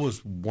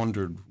always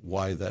wondered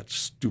why that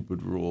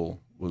stupid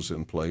rule was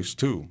in place,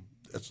 too.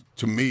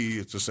 To me,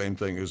 it's the same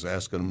thing as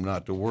asking them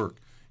not to work.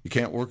 You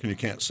can't work and you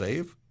can't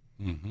save?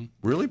 Mm-hmm.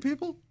 Really,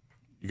 people?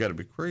 You got to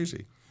be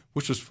crazy.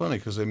 Which is funny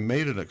because they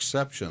made an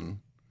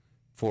exception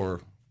for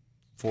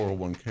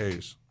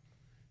 401ks.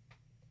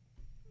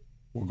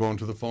 We're going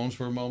to the phones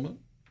for a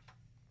moment.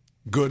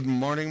 Good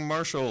morning,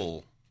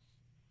 Marshall.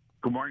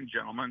 Good morning,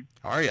 gentlemen.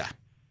 How are you?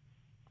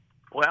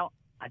 Well,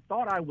 I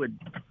thought I would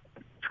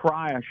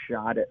try a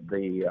shot at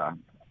the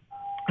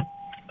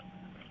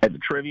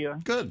trivia.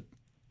 Good.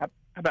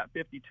 About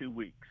 52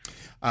 weeks.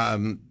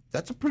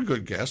 That's a pretty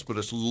good guess, but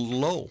it's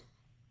low,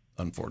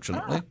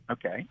 unfortunately.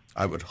 Okay.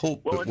 I would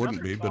hope it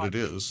wouldn't be, but it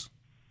is.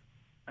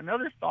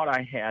 Another thought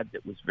I had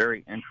that was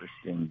very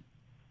interesting.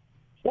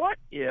 What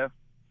if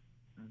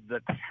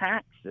the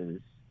taxes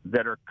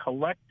that are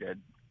collected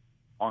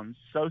on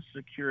Social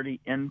Security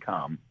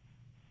income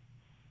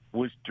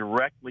was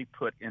directly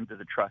put into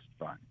the trust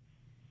fund?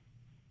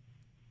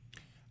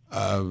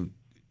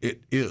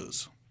 It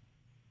is.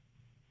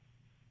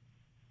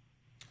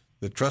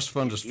 The trust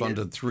fund is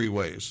funded three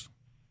ways.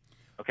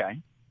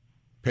 Okay.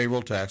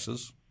 Payroll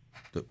taxes,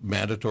 the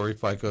mandatory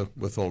FICA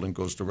withholding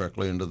goes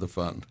directly into the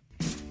fund.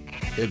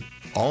 It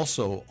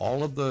also,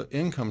 all of the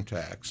income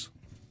tax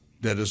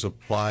that is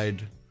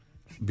applied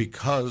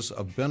because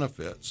of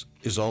benefits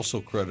is also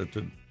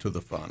credited to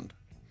the fund.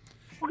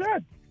 Well,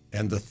 good.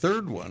 And the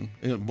third one,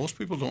 most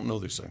people don't know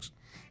these things.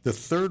 The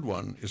third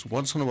one is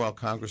once in a while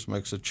Congress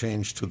makes a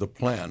change to the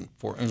plan.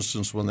 For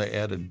instance, when they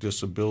added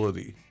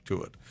disability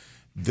to it.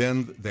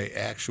 Then they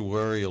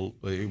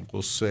actuarially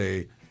will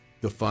say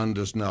the fund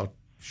is now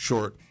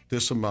short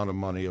this amount of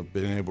money of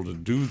being able to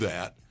do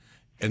that,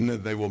 and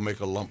then they will make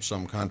a lump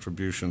sum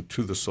contribution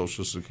to the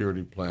Social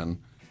Security plan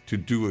to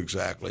do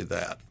exactly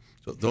that.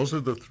 So those are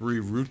the three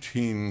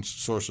routine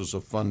sources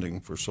of funding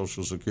for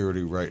Social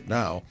Security right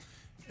now.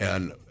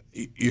 And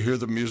you hear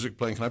the music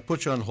playing. Can I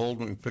put you on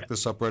hold and pick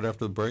this up right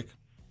after the break?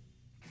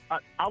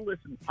 I'll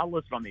listen. I'll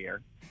listen on the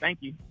air. Thank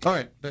you. All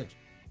right, thanks.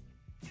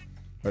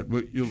 All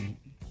right,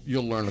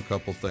 you'll learn a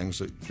couple things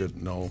that you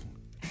didn't know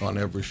on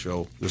every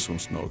show. This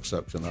one's no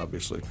exception,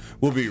 obviously.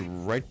 We'll be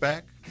right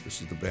back.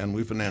 This is the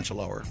Wie Financial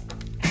Hour.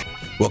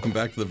 Welcome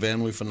back to the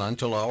Wie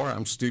Financial Hour.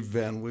 I'm Steve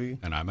Van Wie.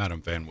 And I'm Adam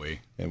Van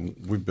Wie. And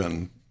we've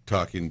been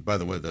talking, by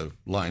the way, the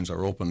lines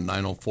are open,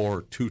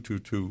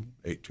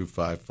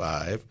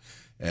 904-222-8255.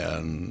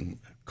 And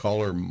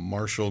caller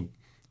Marshall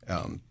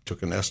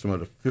took an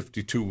estimate of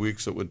 52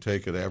 weeks it would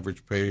take at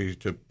average pay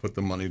to put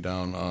the money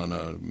down on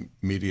a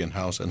median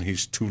house, and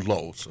he's too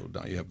low. So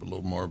now you have a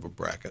little more of a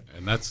bracket.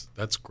 And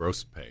that's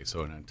gross pay.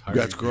 So an entire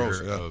year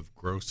of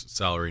gross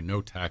salary,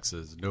 no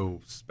taxes, no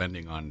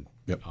spending on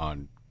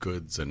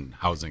goods and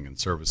housing and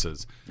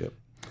services. Yep.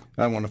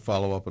 I want to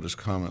follow up with his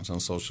comments on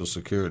Social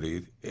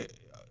Security.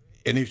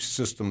 Any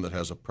system that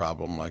has a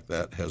problem like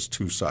that has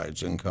two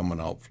sides, income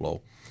and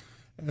outflow.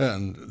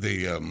 And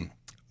the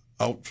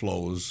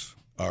outflows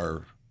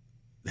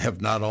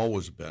have not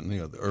always been,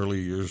 the early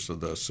years of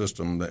the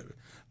system, that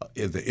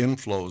the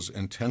inflows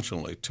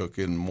intentionally took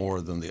in more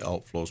than the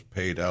outflows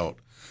paid out.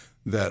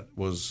 That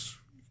was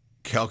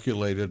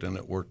calculated, and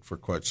it worked for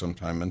quite some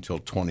time until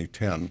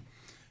 2010.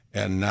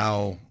 And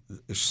now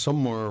it's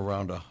somewhere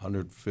around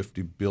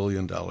 $150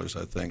 billion,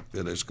 I think,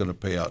 that is going to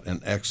pay out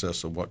in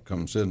excess of what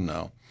comes in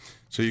now.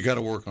 So you got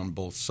to work on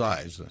both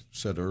sides. I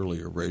said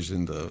earlier,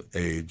 raising the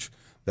age,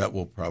 that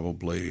will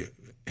probably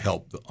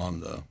help on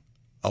the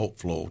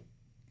outflow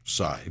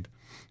side,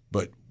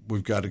 but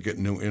we've got to get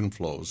new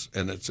inflows.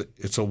 And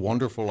it's a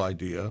wonderful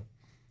idea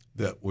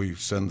that we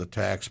send the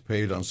tax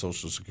paid on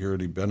Social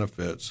Security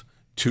benefits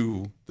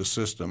to the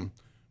system,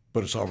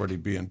 but it's already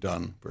being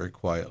done very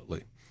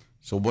quietly.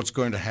 So what's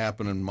going to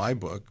happen in my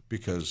book,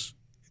 because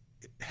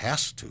it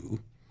has to,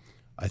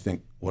 I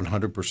think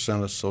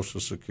 100% of Social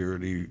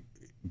Security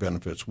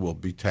benefits will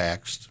be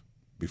taxed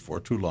before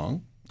too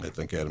long. I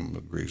think Adam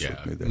agrees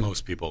with me there.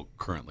 Most people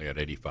currently at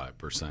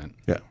 85%.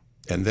 Yeah.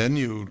 And then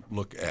you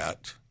look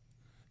at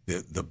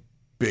the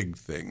big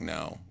thing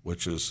now,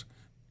 which is,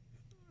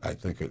 I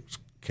think it's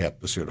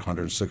capped this year at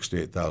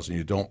 $168,000.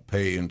 You don't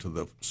pay into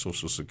the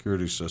Social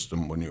Security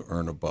system when you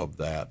earn above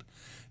that.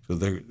 So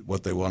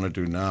what they want to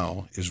do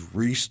now is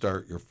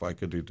restart your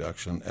FICA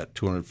deduction at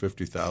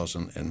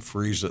 $250,000 and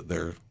freeze it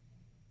there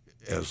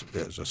as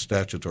a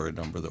statutory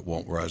number that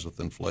won't rise with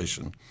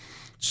inflation,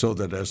 so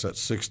that as that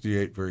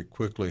 68 very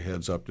quickly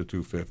heads up to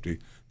 250,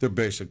 they're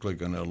basically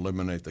going to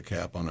eliminate the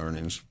cap on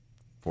earnings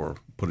for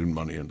putting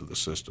money into the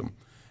system.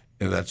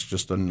 And that's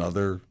just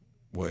another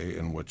way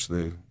in which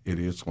the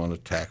idiots want to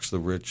tax the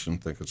rich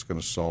and think it's going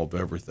to solve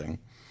everything.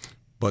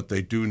 But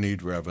they do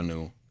need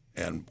revenue,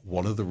 And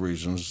one of the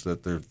reasons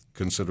that they're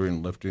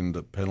considering lifting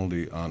the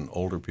penalty on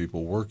older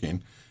people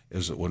working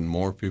is that when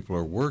more people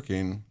are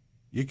working,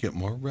 you get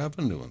more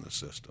revenue in the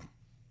system.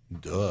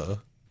 Duh.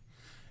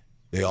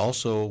 They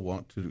also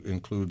want to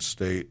include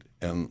state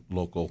and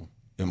local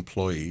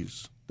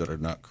employees that are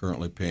not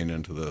currently paying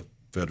into the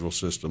federal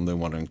system. They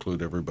want to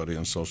include everybody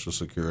in Social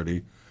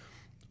Security.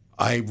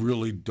 I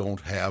really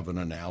don't have an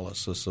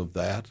analysis of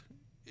that.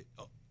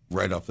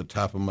 Right off the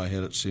top of my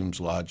head, it seems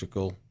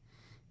logical.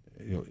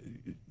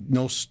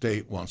 No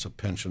state wants a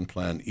pension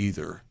plan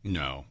either.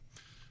 No.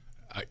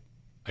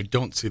 I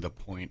don't see the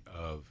point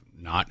of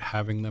not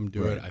having them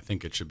do it. Right. I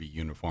think it should be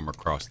uniform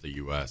across the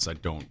U.S. I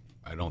don't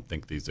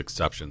think these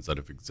exceptions that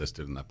have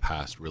existed in the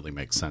past really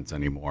make sense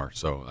anymore.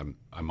 So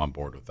I'm on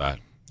board with that.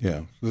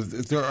 Yeah,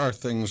 there are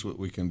things that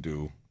we can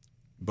do,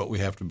 but we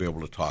have to be able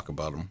to talk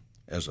about them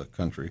as a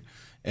country,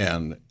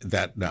 and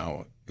that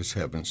now is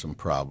having some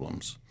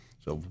problems.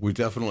 So we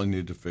definitely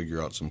need to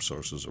figure out some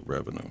sources of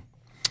revenue.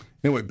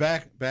 Anyway,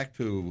 back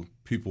to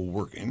people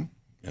working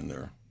in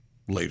their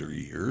later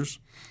years.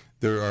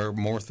 There are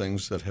more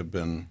things that have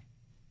been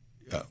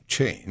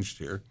changed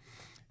here.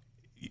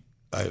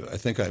 I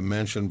think I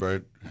mentioned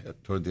right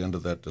toward the end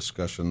of that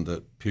discussion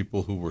that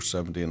people who were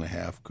 70 and a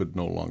half could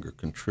no longer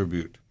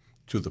contribute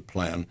to the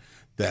plan.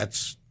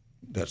 That's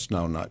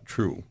now not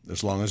true.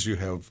 As long as you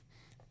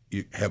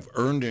have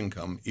earned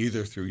income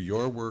either through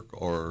your work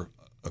or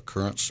a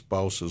current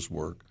spouse's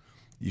work,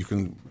 you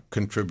can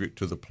contribute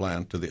to the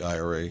plan, to the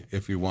IRA,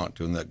 if you want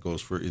to, and that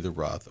goes for either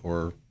Roth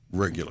or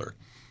regular.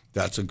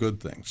 That's a good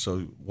thing.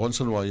 So once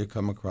in a while you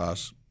come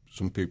across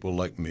some people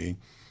like me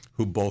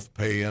who both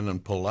pay in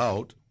and pull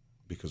out,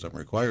 because I'm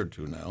required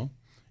to now,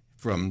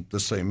 from the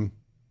same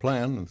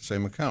plan and the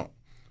same account.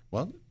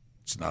 Well,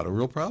 it's not a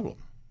real problem.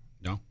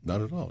 No.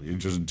 Not at all. You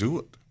just do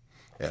it.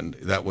 And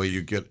that way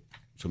you get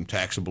some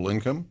taxable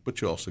income,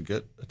 but you also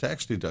get a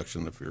tax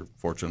deduction if you're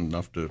fortunate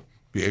enough to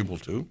be able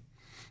to.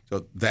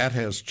 So that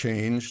has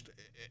changed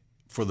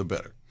for the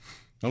better.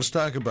 Now let's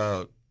talk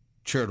about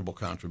charitable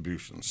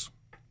contributions.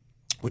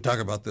 We talk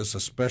about this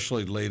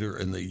especially later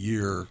in the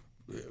year,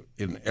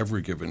 in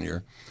every given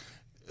year.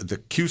 The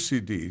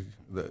QCD,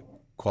 the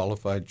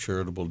Qualified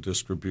Charitable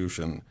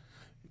Distribution,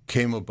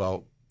 came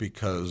about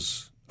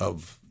because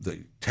of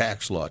the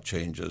tax law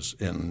changes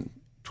in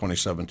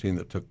 2017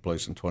 that took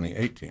place in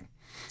 2018.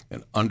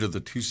 And under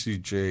the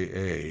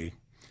TCJA,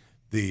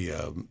 the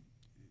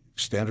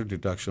standard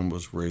deduction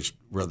was raised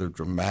rather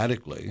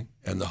dramatically,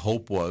 and the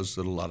hope was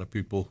that a lot of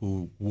people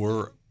who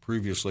were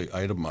previously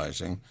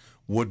itemizing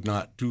would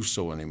not do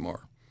so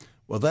anymore.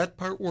 Well, that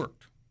part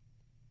worked.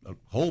 A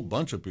whole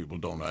bunch of people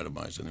don't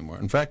itemize anymore.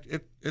 In fact,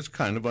 it's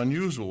kind of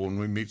unusual when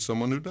we meet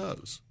someone who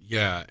does.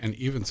 Yeah, and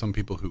even some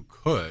people who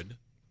could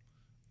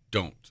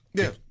don't.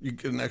 Yeah, you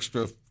get an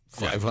extra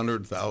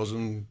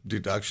 500,000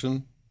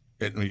 deduction,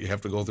 and you have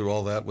to go through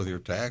all that with your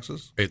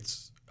taxes.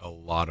 It's a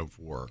lot of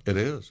work. It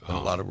is a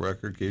lot of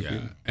record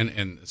keeping. Yeah,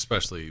 and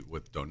especially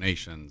with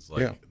donations,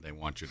 they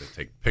want you to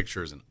take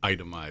pictures and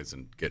itemize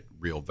and get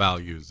real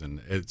values,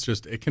 and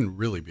it can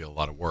really be a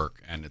lot of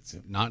work, and it's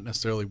not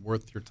necessarily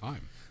worth your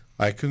time.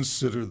 I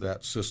consider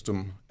that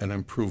system an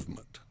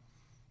improvement.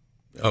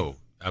 Oh,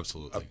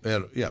 absolutely.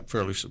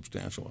 Fairly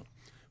substantial one.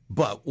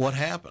 But what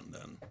happened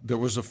then? There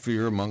was a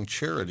fear among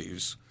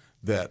charities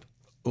that,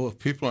 if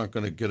people aren't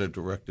going to get a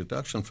direct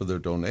deduction for their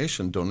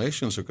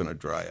donations are going to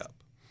dry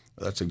up.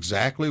 That's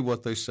exactly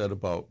what they said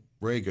about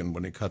Reagan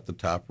when he cut the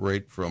top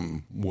rate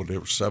from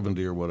whatever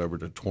 70 or whatever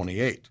to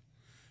 28.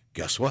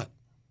 Guess what?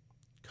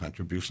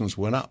 Contributions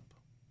went up.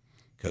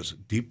 Because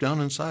deep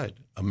down inside,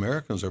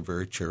 Americans are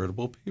very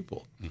charitable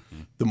people.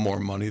 Mm-hmm. The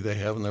more money they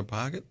have in their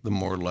pocket, the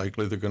more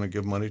likely they're going to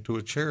give money to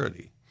a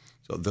charity.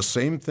 So the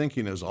same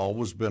thinking has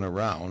always been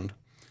around,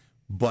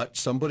 but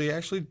somebody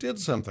actually did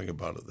something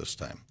about it this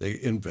time. They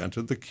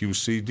invented the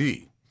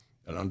QCD.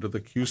 And under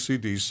the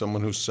QCD,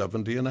 someone who's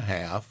 70 and a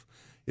half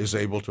is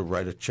able to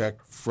write a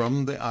check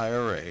from the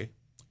IRA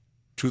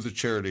to the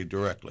charity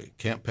directly.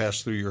 Can't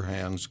pass through your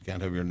hands,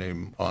 can't have your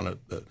name on it.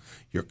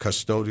 Your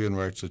custodian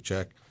writes a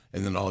check.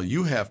 And then all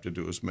you have to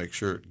do is make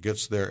sure it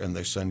gets there, and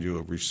they send you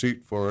a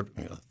receipt for it.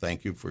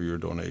 Thank you for your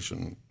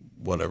donation,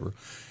 whatever.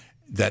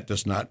 That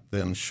does not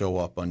then show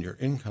up on your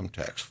income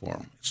tax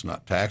form. It's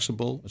not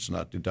taxable. It's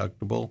not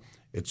deductible.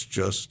 It's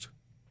just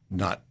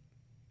not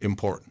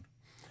important.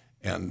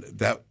 And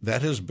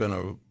that has been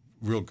a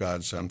real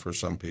godsend for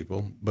some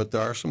people. But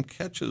there are some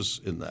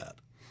catches in that.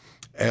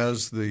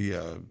 As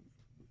the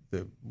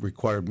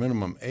required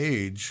minimum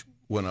age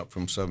went up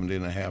from 70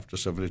 and a half to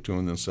 72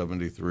 and then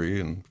 73,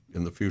 and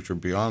in the future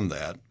beyond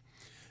that,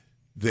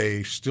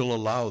 they still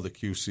allow the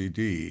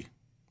QCD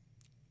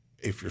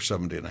if you're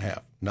 70 and a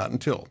half. Not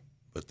until,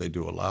 but they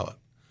do allow it.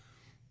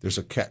 There's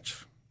a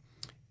catch.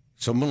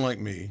 Someone like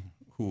me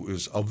who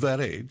is of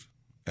that age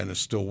and is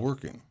still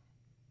working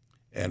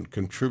and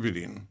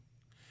contributing,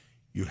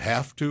 you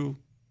have to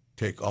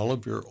take all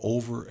of your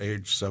over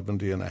age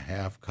 70 and a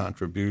half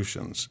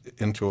contributions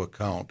into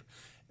account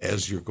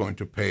as you're going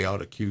to pay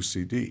out a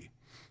QCD.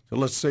 So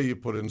let's say you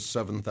put in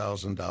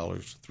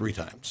 $7,000 three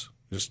times.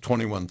 is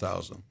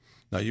 $21,000.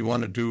 Now you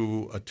want to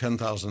do a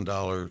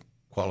 $10,000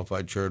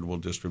 qualified charitable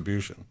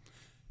distribution.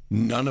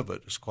 None of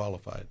it is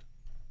qualified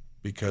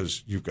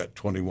because you've got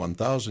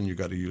 $21,000 you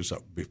got to use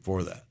up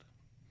before that.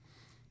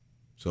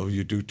 So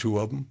you do two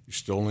of them, you're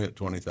still only at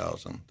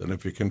 $20,000. Then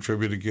if you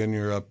contribute again,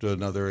 you're up to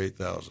another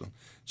 $8,000.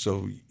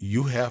 So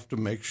you have to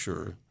make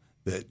sure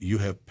that you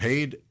have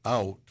paid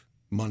out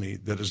money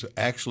that is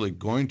actually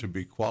going to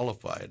be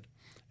qualified,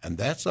 and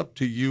that's up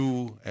to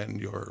you and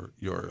your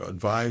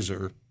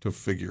advisor to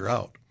figure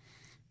out.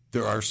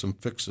 There are some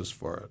fixes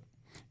for it.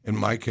 In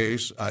my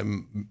case,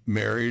 I'm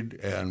married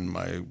and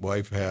my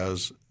wife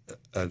has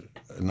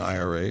an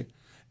IRA,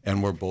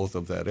 and we're both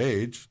of that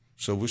age.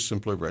 So we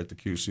simply write the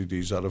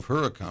QCDs out of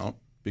her account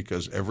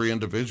because every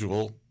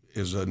individual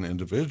is an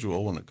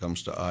individual when it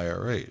comes to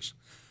IRAs.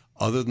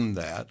 Other than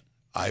that,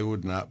 I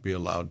would not be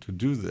allowed to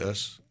do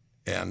this,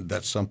 and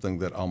that's something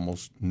that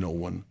almost no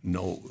one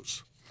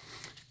knows.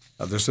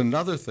 There's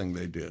another thing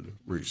they did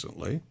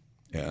recently,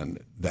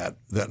 and that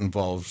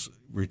involves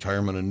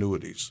retirement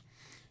annuities.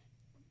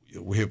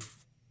 We have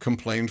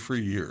complained for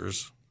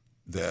years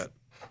that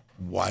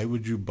why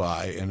would you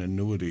buy an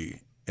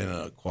annuity in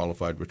a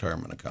qualified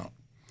retirement account?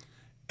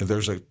 And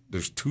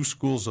there's two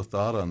schools of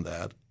thought on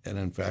that, and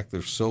in fact,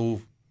 they're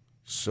so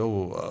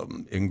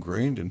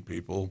ingrained in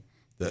people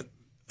that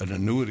an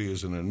annuity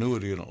is an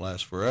annuity and it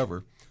lasts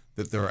forever,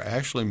 that there are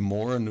actually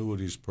more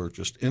annuities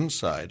purchased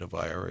inside of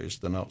IRAs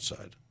than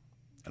outside.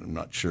 And I'm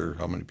not sure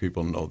how many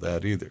people know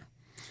that either.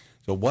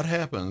 So what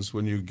happens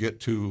when you get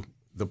to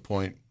the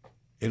point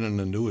in an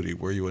annuity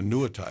where you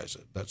annuitize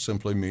it? That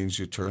simply means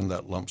you turn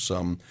that lump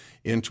sum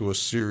into a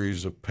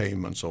series of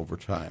payments over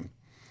time.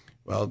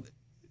 Well,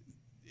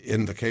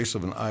 in the case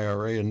of an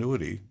IRA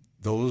annuity,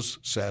 those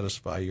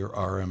satisfy your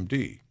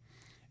RMD.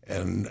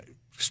 And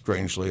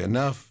strangely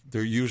enough,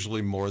 they're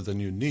usually more than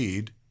you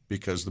need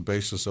because the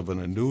basis of an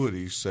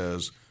annuity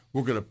says,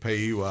 we're going to pay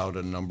you out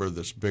a number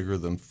that's bigger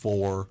than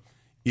 4.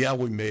 Yeah,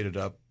 we made it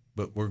up,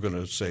 but we're going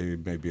to say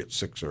maybe it's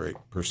 6 or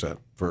 8%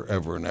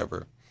 forever and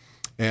ever.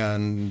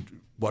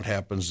 And what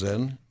happens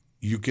then?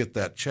 You get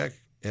that check,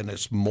 and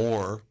it's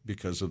more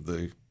because of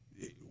in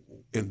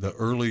the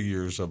early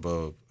years of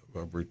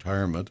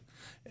retirement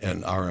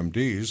and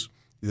RMDs,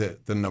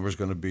 the number is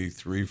going to be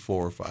 3,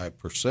 4,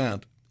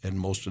 5%, and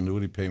most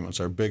annuity payments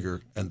are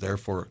bigger, and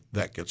therefore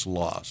that gets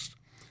lost.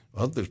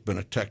 Well, there's been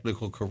a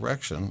technical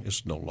correction.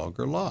 It's no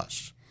longer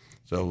lost.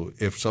 So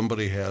if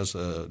somebody has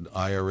an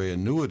IRA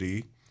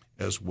annuity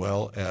as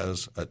well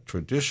as a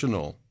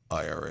traditional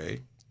IRA,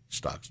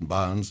 stocks and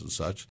bonds and such,